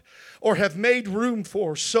want or have made room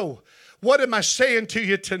for. So, what am I saying to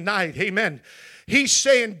you tonight? Amen. He's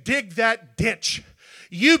saying, dig that ditch.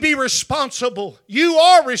 You be responsible. You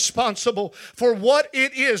are responsible for what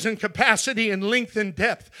it is in capacity and length and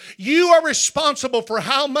depth. You are responsible for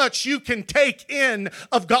how much you can take in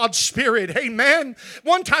of God's Spirit. Amen.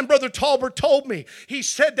 One time Brother Talbert told me, he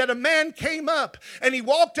said that a man came up and he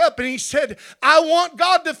walked up and he said, I want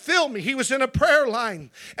God to fill me. He was in a prayer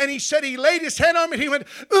line and he said he laid his hand on me and he went,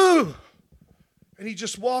 ooh. And he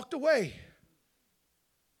just walked away.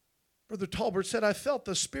 Brother Talbert said, I felt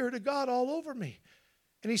the Spirit of God all over me.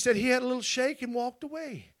 And he said he had a little shake and walked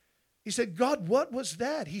away. He said, God, what was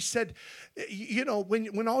that? He said, you know,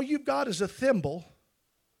 when all you've got is a thimble,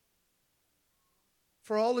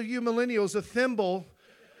 for all of you millennials, a thimble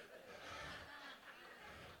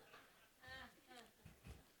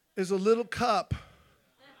is a little cup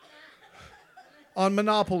on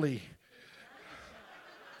Monopoly.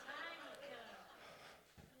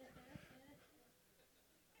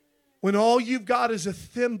 When all you've got is a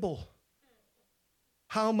thimble,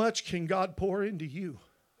 how much can God pour into you?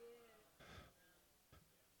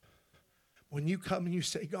 When you come and you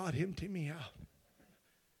say, God, empty me out.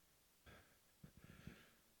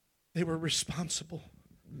 They were responsible.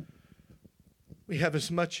 We have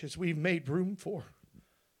as much as we've made room for.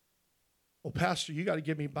 Well, Pastor, you got to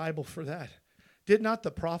give me Bible for that. Did not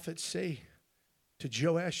the prophet say to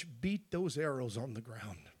Joash, beat those arrows on the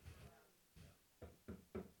ground?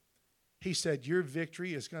 He said, your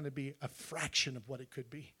victory is going to be a fraction of what it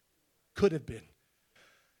could have been.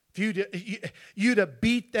 If you'd have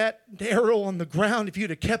beat that arrow on the ground, if you'd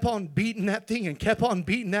have kept on beating that thing and kept on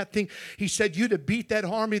beating that thing, he said you'd have beat that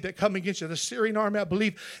army that come against you, the Syrian army, I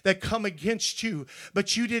believe, that come against you.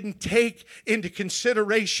 But you didn't take into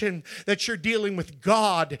consideration that you're dealing with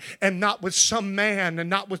God and not with some man and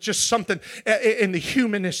not with just something in the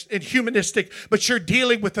humanistic, but you're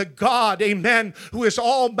dealing with a God, amen, who is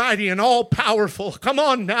almighty and all powerful. Come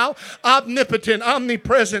on now, omnipotent,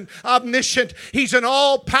 omnipresent, omniscient. He's an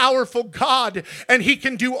all-powerful God, and He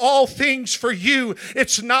can do all things for you.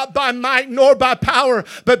 It's not by might nor by power,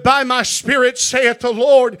 but by my Spirit, saith the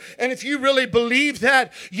Lord. And if you really believe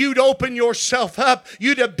that, you'd open yourself up.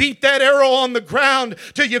 You'd have beat that arrow on the ground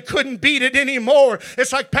till you couldn't beat it anymore.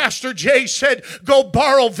 It's like Pastor Jay said, go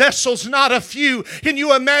borrow vessels, not a few. Can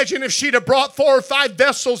you imagine if she'd have brought 4 or 5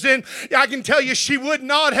 vessels in? I can tell you she would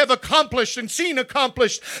not have accomplished and seen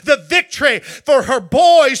accomplished the victory for her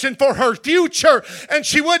boys and for her future. And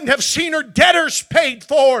she wouldn't have seen her debtors paid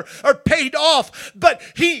for or paid off. But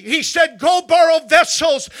he said, go borrow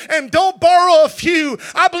vessels and don't borrow a few.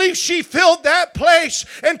 I believe she filled that place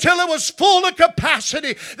until it was full of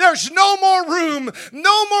capacity. There's no more room,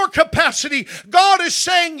 no more capacity. God is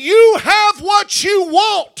saying, you have what you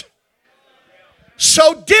want.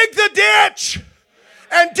 So dig the ditch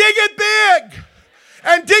and dig it big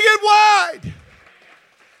and dig it wide.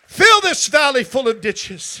 Fill this valley full of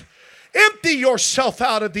ditches. Empty yourself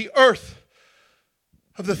out of the earth,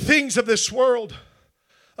 of the things of this world,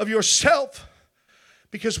 of yourself,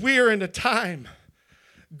 because we are in a time,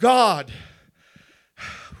 God,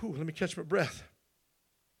 let me catch my breath.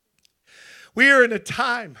 We are in a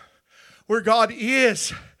time where God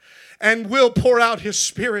is and will pour out His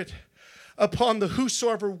Spirit upon the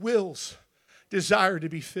whosoever wills desire to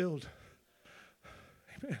be filled.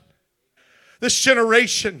 Amen. This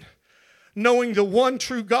generation, knowing the one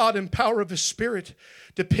true God and power of His Spirit,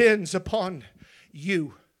 depends upon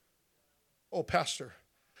you. Oh, Pastor,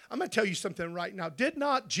 I'm going to tell you something right now. Did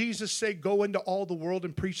not Jesus say, go into all the world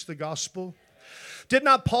and preach the gospel? Did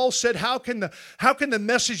not Paul said, how can the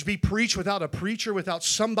message be preached without a preacher, without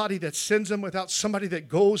somebody that sends them, without somebody that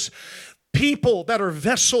goes? People that are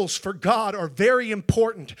vessels for God are very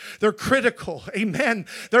important. They're critical. Amen.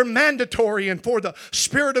 They're mandatory. And for the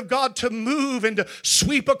Spirit of God to move and to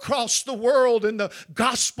sweep across the world and the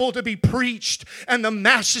gospel to be preached and the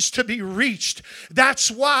masses to be reached. That's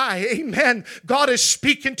why, amen, God is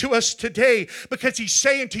speaking to us today, because He's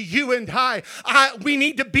saying to you and we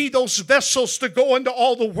need to be those vessels to go into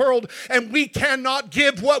all the world, and we cannot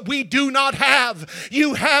give what we do not have.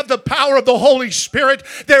 You have the power of the Holy Spirit.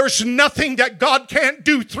 There's nothing that God can't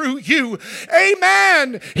do through you.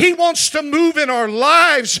 Amen. He wants to move in our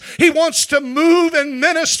lives. He wants to move and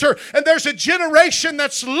minister. And there's a generation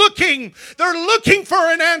that's looking. They're looking for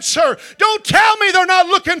an answer. Don't tell me they're not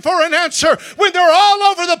looking for an answer when they're all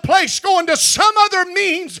over the place going to some other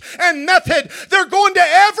means and method. They're going to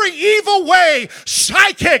every evil way.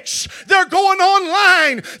 Psychics. They're going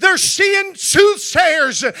online. They're seeing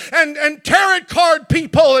soothsayers and tarot card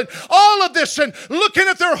people and all of this and looking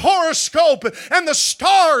at their horoscope and the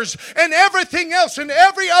stars and everything else and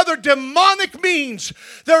every other demonic means.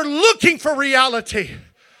 They're looking for reality.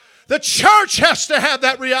 The church has to have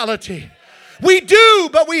that reality. We do,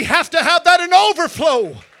 but we have to have that in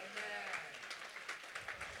overflow.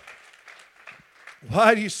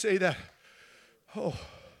 Why do you say that? Oh,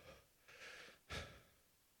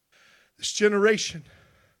 this generation,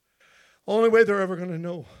 only way they're ever going to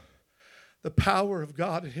know the power of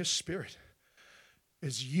God and His Spirit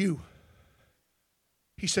is you.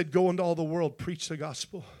 He said, go into all the world, preach the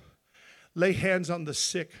gospel. Lay hands on the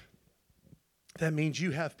sick. That means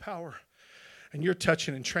you have power. And you're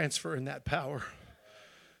touching and transferring that power.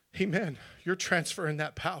 Amen. You're transferring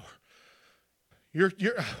that power. You're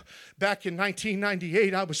back in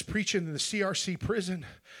 1998, I was preaching in the CRC prison.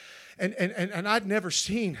 And I'd never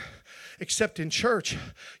seen, except in church,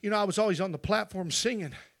 I was always on the platform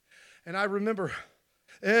singing. And I remember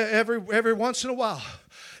every once in a while,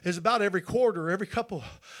 is about every quarter, every couple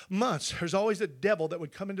months, there's always a devil that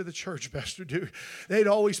would come into the church, Pastor Duke. They'd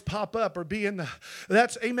always pop up or be in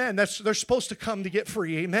that's, amen, they're supposed to come to get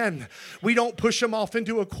free, amen. We don't push them off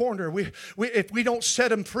into a corner. If we don't set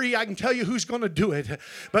them free, I can tell you who's going to do it.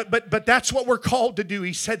 But that's what we're called to do.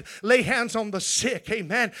 He said, lay hands on the sick,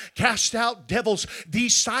 amen. Cast out devils.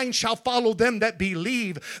 These signs shall follow them that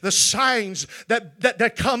believe. The signs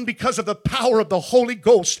that come because of the power of the Holy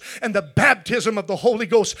Ghost and the baptism of the Holy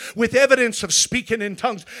Ghost, with evidence of speaking in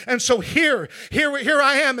tongues. And so here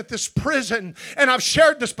I am at this prison, and I've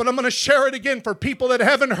shared this, but I'm going to share it again for people that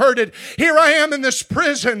haven't heard it. Here I am in this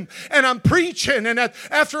prison, and I'm preaching, and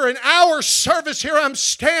after an hour service, here I'm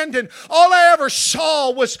standing. All I ever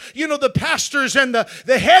saw was, the pastors and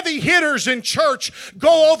the heavy hitters in church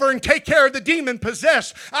go over and take care of the demon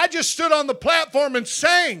possessed. I just stood on the platform and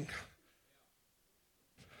sang.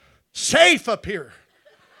 Safe up here.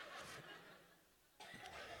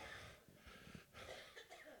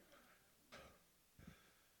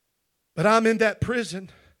 But I'm in that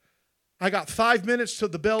prison. I got 5 minutes till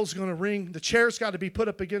the bell's going to ring. The chair's got to be put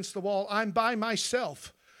up against the wall. I'm by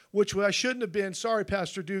myself, which I shouldn't have been. Sorry,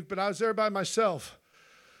 Pastor Duke, but I was there by myself.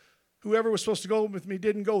 Whoever was supposed to go with me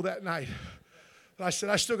didn't go that night. But I said,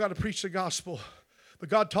 I still got to preach the gospel. But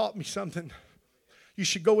God taught me something. You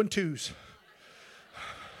should go in twos.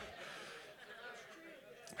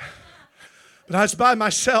 But I was by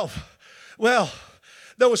myself. Well,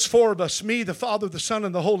 there was 4 of us, me, the Father, the Son,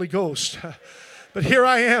 and the Holy Ghost. But here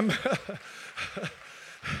I am.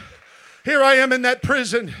 Here I am in that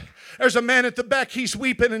prison. There's a man at the back. He's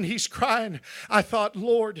weeping and he's crying. I thought,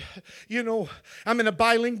 Lord, I'm in a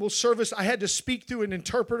bilingual service. I had to speak through an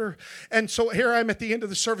interpreter. And so here I am at the end of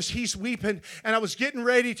the service. He's weeping. And I was getting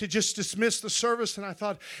ready to just dismiss the service. And I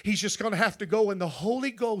thought, he's just going to have to go. And the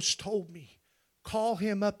Holy Ghost told me, call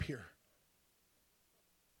him up here.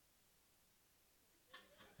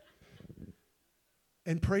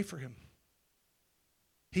 And pray for him.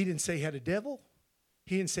 He didn't say he had a devil.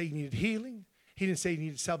 He didn't say he needed healing. He didn't say he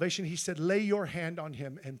needed salvation. He said, lay your hand on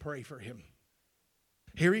him and pray for him.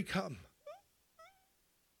 Here he come,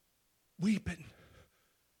 weeping.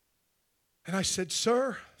 And I said,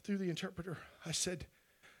 sir, through the interpreter, I said,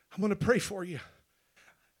 I'm going to pray for you.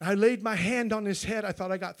 And I laid my hand on his head. I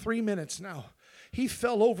thought, I got 3 minutes now. He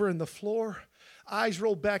fell over in the floor. Eyes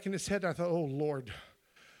rolled back in his head. I thought, oh, Lord.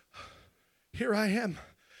 Here I am.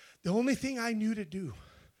 The only thing I knew to do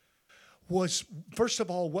was, first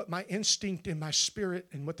of all, what my instinct in my spirit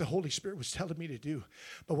and what the Holy Spirit was telling me to do.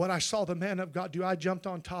 But what I saw the man of God do, I jumped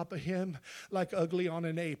on top of him like ugly on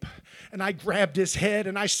an ape. And I grabbed his head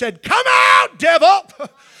and I said, come out, devil!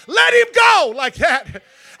 Let him go! Like that.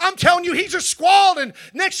 I'm telling you, he just squalled, and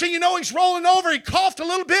next thing you know, he's rolling over. He coughed a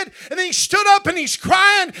little bit, and then he stood up, and he's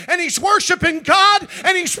crying, and he's worshiping God,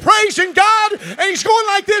 and he's praising God, and he's going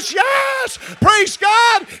like this, yes, praise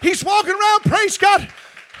God. He's walking around, praise God.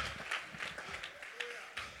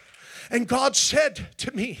 And God said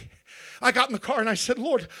to me, I got in the car and I said,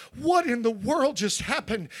 Lord, what in the world just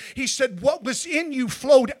happened? He said, what was in you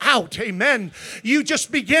flowed out. Amen. You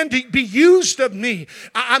just began to be used of me.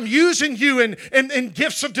 I'm using you in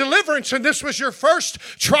gifts of deliverance. And this was your first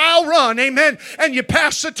trial run. Amen. And you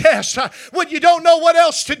passed the test. When you don't know what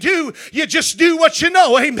else to do, you just do what you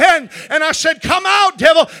know. Amen. And I said, come out,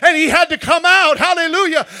 devil. And he had to come out.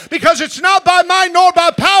 Hallelujah. Because it's not by might nor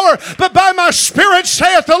by power, but by my spirit,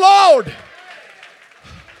 saith the Lord.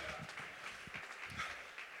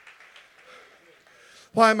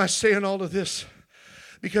 Why am I saying all of this?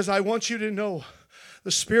 Because I want you to know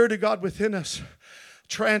the Spirit of God within us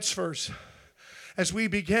transfers as we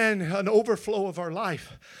begin an overflow of our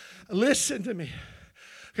life. Listen to me.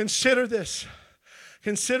 Consider this.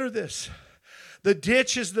 Consider this. The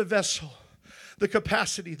ditch is the vessel. the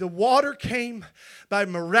capacity. The water came by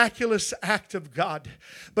miraculous act of God,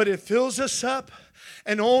 but it fills us up.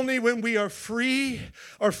 And only when we are free,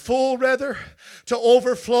 or full rather, to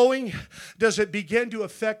overflowing, does it begin to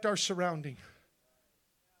affect our surrounding.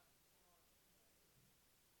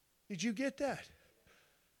 Did you get that?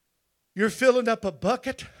 You're filling up a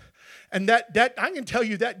bucket. And that I can tell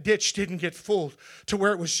you that ditch didn't get full to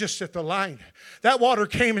where it was just at the line. That water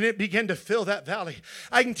came and it began to fill that valley.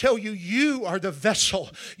 I can tell you, you are the vessel.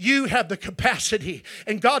 You have the capacity.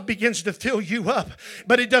 And God begins to fill you up.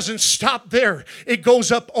 But it doesn't stop there. It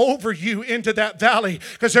goes up over you into that valley.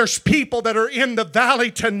 Because there's people that are in the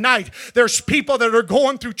valley tonight. There's people that are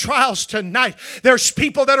going through trials tonight. There's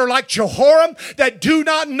people that are like Jehoram that do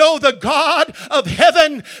not know the God of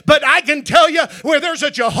heaven. But I can tell you, where there's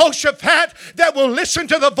a Jehoshaphat that will listen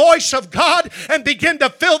to the voice of God and begin to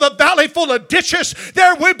fill the valley full of ditches,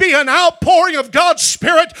 there will be an outpouring of God's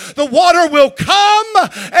Spirit. The water will come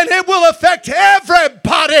and it will affect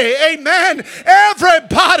everybody. Amen.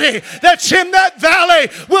 Everybody that's in that valley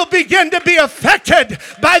will begin to be affected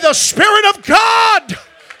by the Spirit of God.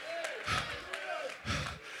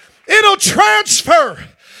 It'll transfer.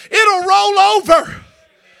 It'll roll over.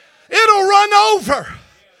 It'll run over.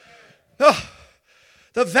 Oh.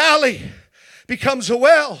 The valley becomes a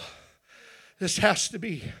well. This has to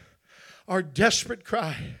be our desperate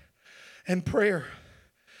cry and prayer.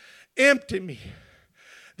 Empty me,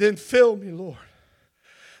 then fill me, Lord.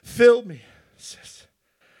 Fill me. Says.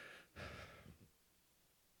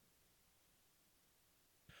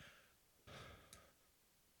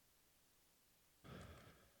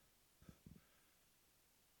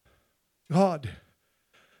 God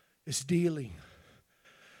is dealing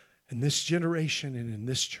in this generation and in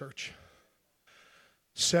this church.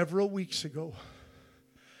 Several weeks ago,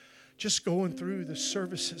 just going through the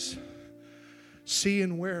services,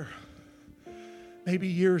 seeing where maybe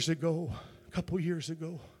years ago, a couple years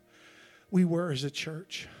ago, we were as a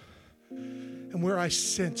church, and where I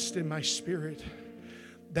sensed in my spirit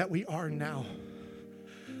that we are now.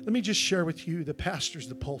 Let me just share with you, the pastor's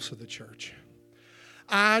the pulse of the church.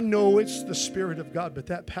 I know it's the Spirit of God, but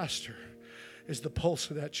that pastor is the pulse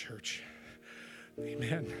of that church.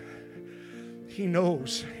 Amen. He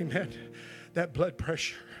knows, amen, that blood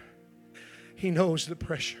pressure. He knows the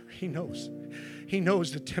pressure. He knows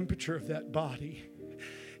the temperature of that body.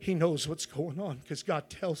 He knows what's going on because God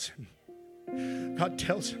tells him. God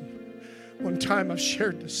tells him. One time I've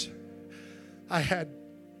shared this. I had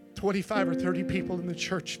 25 or 30 people in the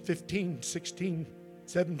church 15, 16,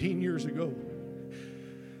 17 years ago.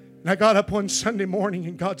 And I got up one Sunday morning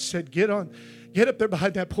and God said, get up there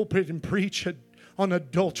behind that pulpit and preach on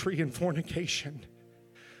adultery and fornication.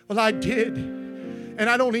 Well, I did. And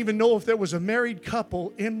I don't even know if there was a married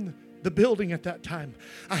couple in the building at that time.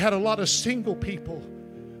 I had a lot of single people.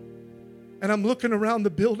 And I'm looking around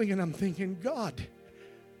the building and I'm thinking, God,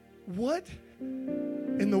 what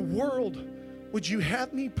in the world would you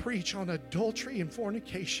have me preach on adultery and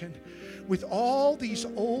fornication with all these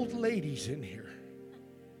old ladies in here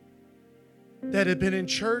that have been in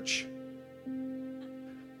church?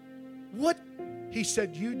 What? He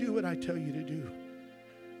said, you do what I tell you to do.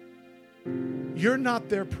 You're not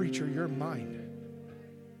their preacher, you're mine.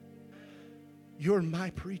 You're my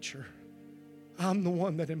preacher. I'm the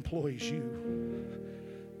one that employs you.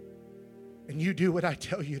 And you do what I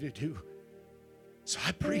tell you to do. So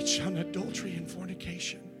I preached on adultery and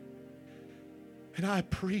fornication. And I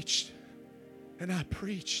preached. And I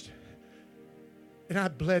preached. And I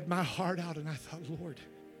bled my heart out and I thought, Lord.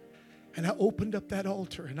 And I opened up that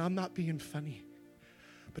altar, and I'm not being funny,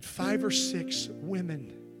 but 5 or 6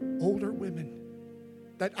 women, older women,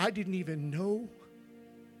 that I didn't even know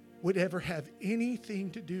would ever have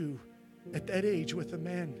anything to do at that age with a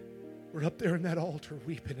man, were up there in that altar,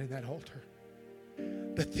 weeping in that altar.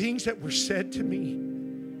 The things that were said to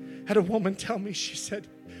me, had a woman tell me, she said,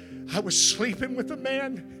 I was sleeping with a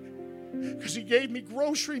man because he gave me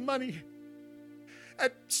grocery money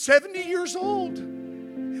at 70 years old.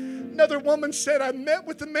 Another woman said, I met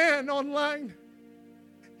with a man online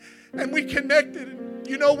and we connected.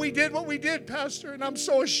 And, we did what we did, Pastor, and I'm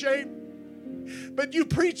so ashamed. But you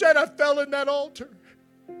preached that, I fell in that altar.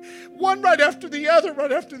 One right after the other,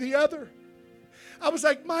 right after the other. I was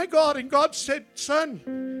like, my God. And God said,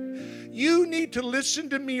 son, you need to listen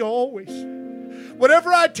to me always.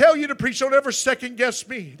 Whatever I tell you to preach, don't ever second guess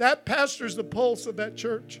me. That pastor's the pulse of that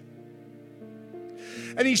church.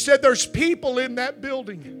 And he said, there's people in that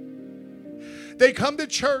building. They come to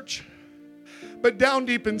church, but down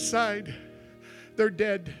deep inside, they're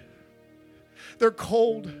dead. They're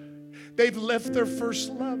cold. They've left their first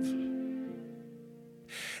love.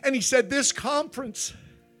 And he said this conference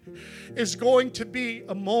is going to be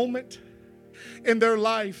a moment in their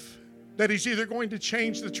life that is either going to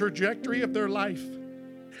change the trajectory of their life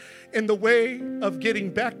in the way of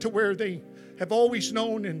getting back to where they have always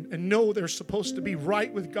known and know they're supposed to be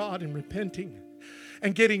right with God and repenting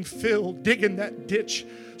and getting filled, digging that ditch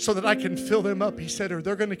so that I can fill them up. He said, or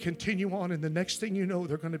they're going to continue on, and the next thing you know,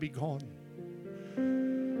 they're going to be gone.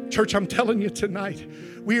 Church, I'm telling you tonight,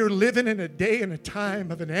 we are living in a day and a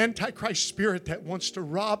time of an antichrist spirit that wants to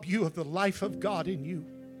rob you of the life of God in you.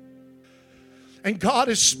 And God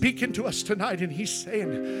is speaking to us tonight, and He's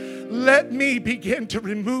saying, let me begin to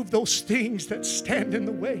remove those things that stand in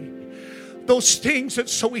the way, those things that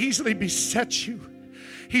so easily beset you.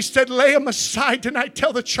 He said, lay them aside tonight.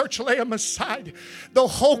 Tell the church, lay them aside. The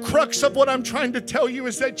whole crux of what I'm trying to tell you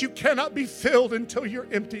is that you cannot be filled until you're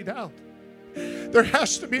emptied out. There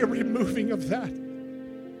has to be a removing of that.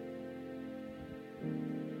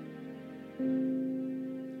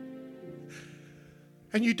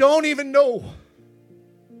 And you don't even know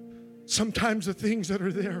sometimes the things that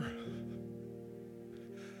are there.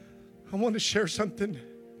 I want to share something,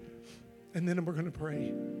 and then we're going to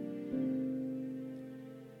pray.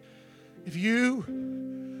 If you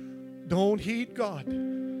don't heed God,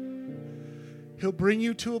 He'll bring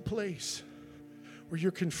you to a place where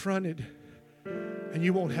you're confronted and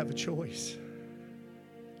you won't have a choice.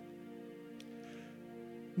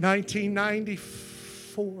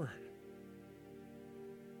 1994,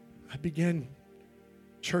 I began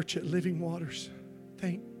church at Living Waters.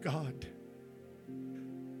 Thank God.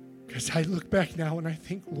 Because I look back now and I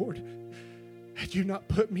think, Lord, had you not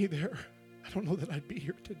put me there, I don't know that I'd be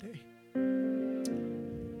here today.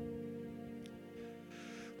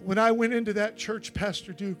 When I went into that church,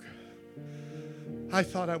 Pastor Duke, I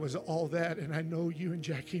thought I was all that, and I know you and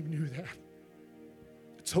Jackie knew that.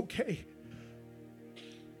 It's okay.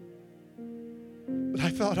 But I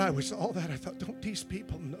thought I was all that. I thought, don't these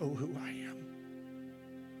people know who I am?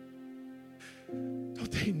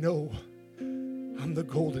 Don't they know I'm the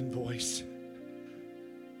golden voice?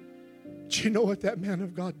 Do you know what that man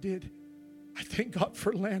of God did? I thank God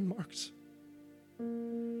for landmarks.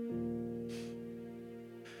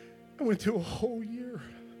 I went through a whole year,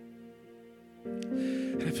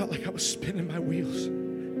 and I felt like I was spinning my wheels.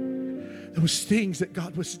 There was things that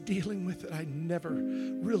God was dealing with that I never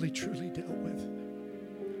really truly dealt with.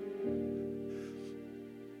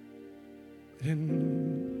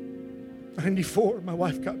 In 94, my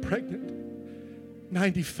wife got pregnant.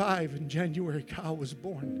 95, in January, Kyle was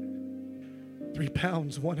born. 3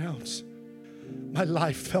 pounds, 1 ounce. My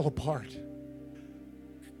life fell apart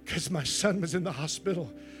because my son was in the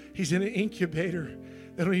hospital. He's in an incubator.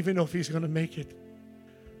 They don't even know if he's going to make it.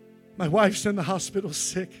 My wife's in the hospital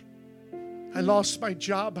sick. I lost my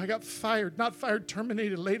job. I got fired. Not fired,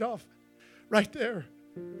 terminated, laid off. Right there.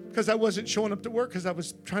 Because I wasn't showing up to work because I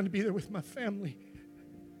was trying to be there with my family.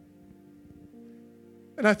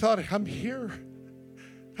 And I thought, I'm here.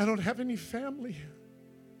 I don't have any family.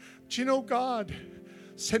 But you know, God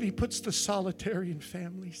said He puts the solitary in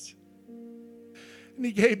families. And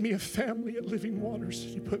He gave me a family at Living Waters.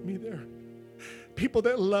 He put me there. People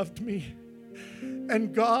that loved me.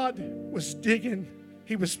 And God was digging.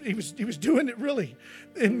 He was doing it really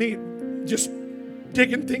in me, just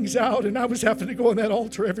digging things out. And I was having to go on that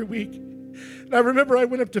altar every week. And I remember I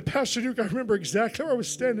went up to Pastor Duke. I remember exactly where I was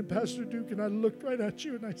standing, Pastor Duke, and I looked right at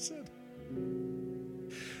you and I said,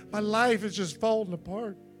 my life is just falling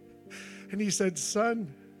apart. And he said,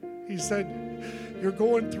 son, he said, you're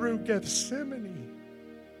going through Gethsemane.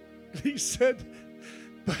 He said,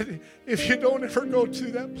 but if you don't ever go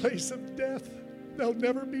to that place of death, there'll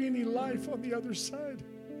never be any life on the other side.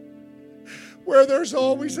 Where there's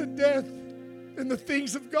always a death in the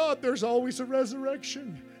things of God, there's always a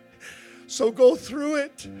resurrection. So go through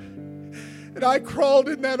it. And I crawled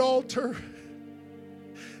in that altar.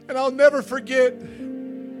 And I'll never forget,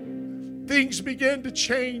 things began to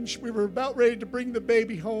change. We were about ready to bring the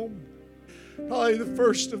baby home. Probably the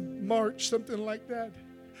 1st of March, something like that.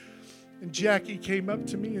 And Jackie came up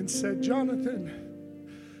to me and said, Jonathan,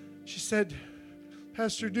 she said,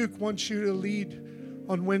 Pastor Duke wants you to lead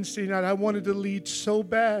on Wednesday night. I wanted to lead so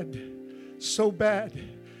bad.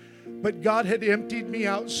 But God had emptied me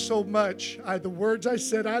out so much. The words I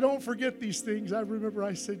said, I don't forget these things. I remember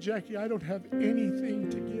I said, Jackie, I don't have anything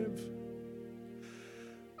to give.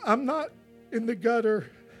 I'm not in the gutter.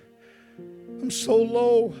 I'm so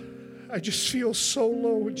low. I just feel so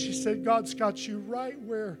low. And she said, God's got you right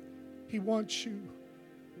where He wants you.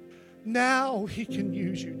 Now He can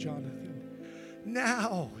use you, Jonathan.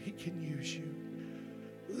 Now He can use you.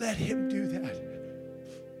 Let Him do that.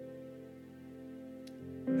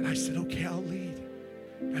 And I said, okay, I'll lead.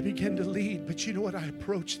 I began to lead, but you know what? I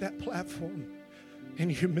approached that platform in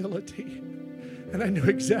humility, and I knew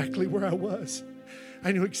exactly where I was.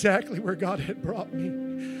 I knew exactly where God had brought me.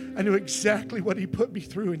 I knew exactly what He put me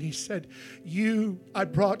through, and He said, I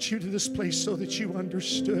brought you to this place so that you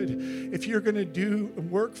understood. If you're going to do and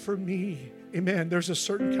work for me, amen, there's a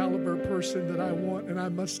certain caliber person that I want and I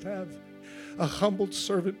must have. A humbled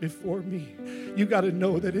servant before me. You got to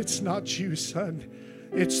know that it's not you, son.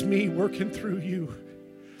 It's me working through you.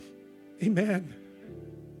 Amen.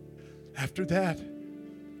 After that,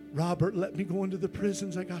 Robert let me go into the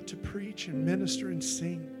prisons. I got to preach and minister and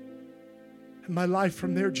sing. And my life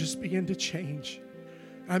from there just began to change.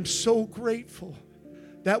 I'm so grateful.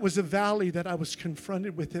 That was a valley that I was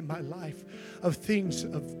confronted with in my life of things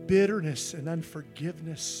of bitterness and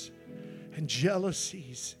unforgiveness and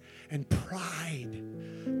jealousies and pride.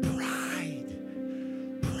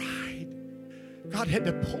 God had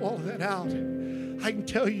to pull all that out. I can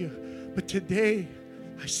tell you, but today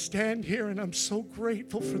I stand here and I'm so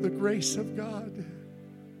grateful for the grace of God.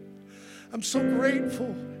 I'm so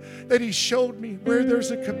grateful that He showed me where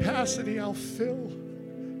there's a capacity, I'll fill.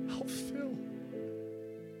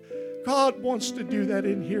 God wants to do that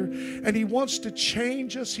in here, and He wants to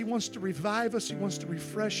change us. He wants to revive us. He wants to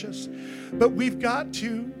refresh us. But we've got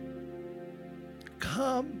to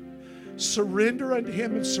come, surrender unto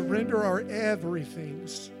Him, and surrender our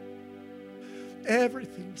everythings.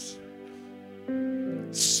 Everything's.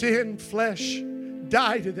 Sin, flesh,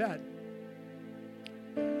 die to that.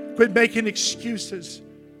 Quit making excuses.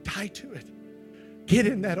 Die to it. Get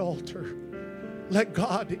in that altar. Let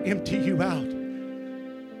God empty you out.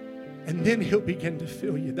 And then He'll begin to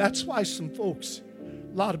fill you. That's why some folks,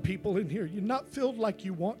 a lot of people in here, you're not filled like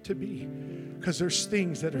you want to be because there's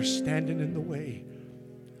things that are standing in the way.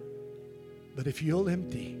 But if you'll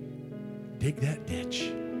empty, dig that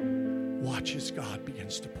ditch, watch as God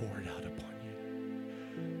begins to pour it out upon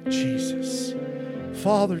you. Jesus.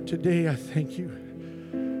 Father, today I thank You.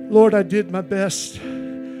 Lord, I did my best.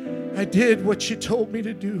 I did what You told me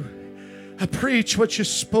to do. I preached what You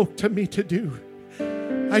spoke to me to do.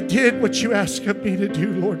 I did what You asked of me to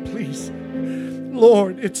do, Lord, please.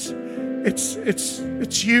 Lord, it's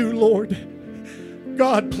You, Lord.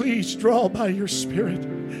 God, please draw by Your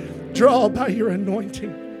Spirit. Draw by Your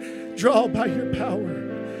anointing. Draw by Your power.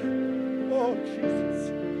 Oh,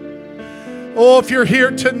 Jesus. Oh, if you're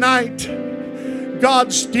here tonight,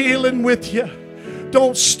 God's dealing with you.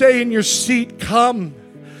 Don't stay in your seat. Come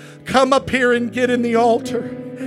up here and get in the altar.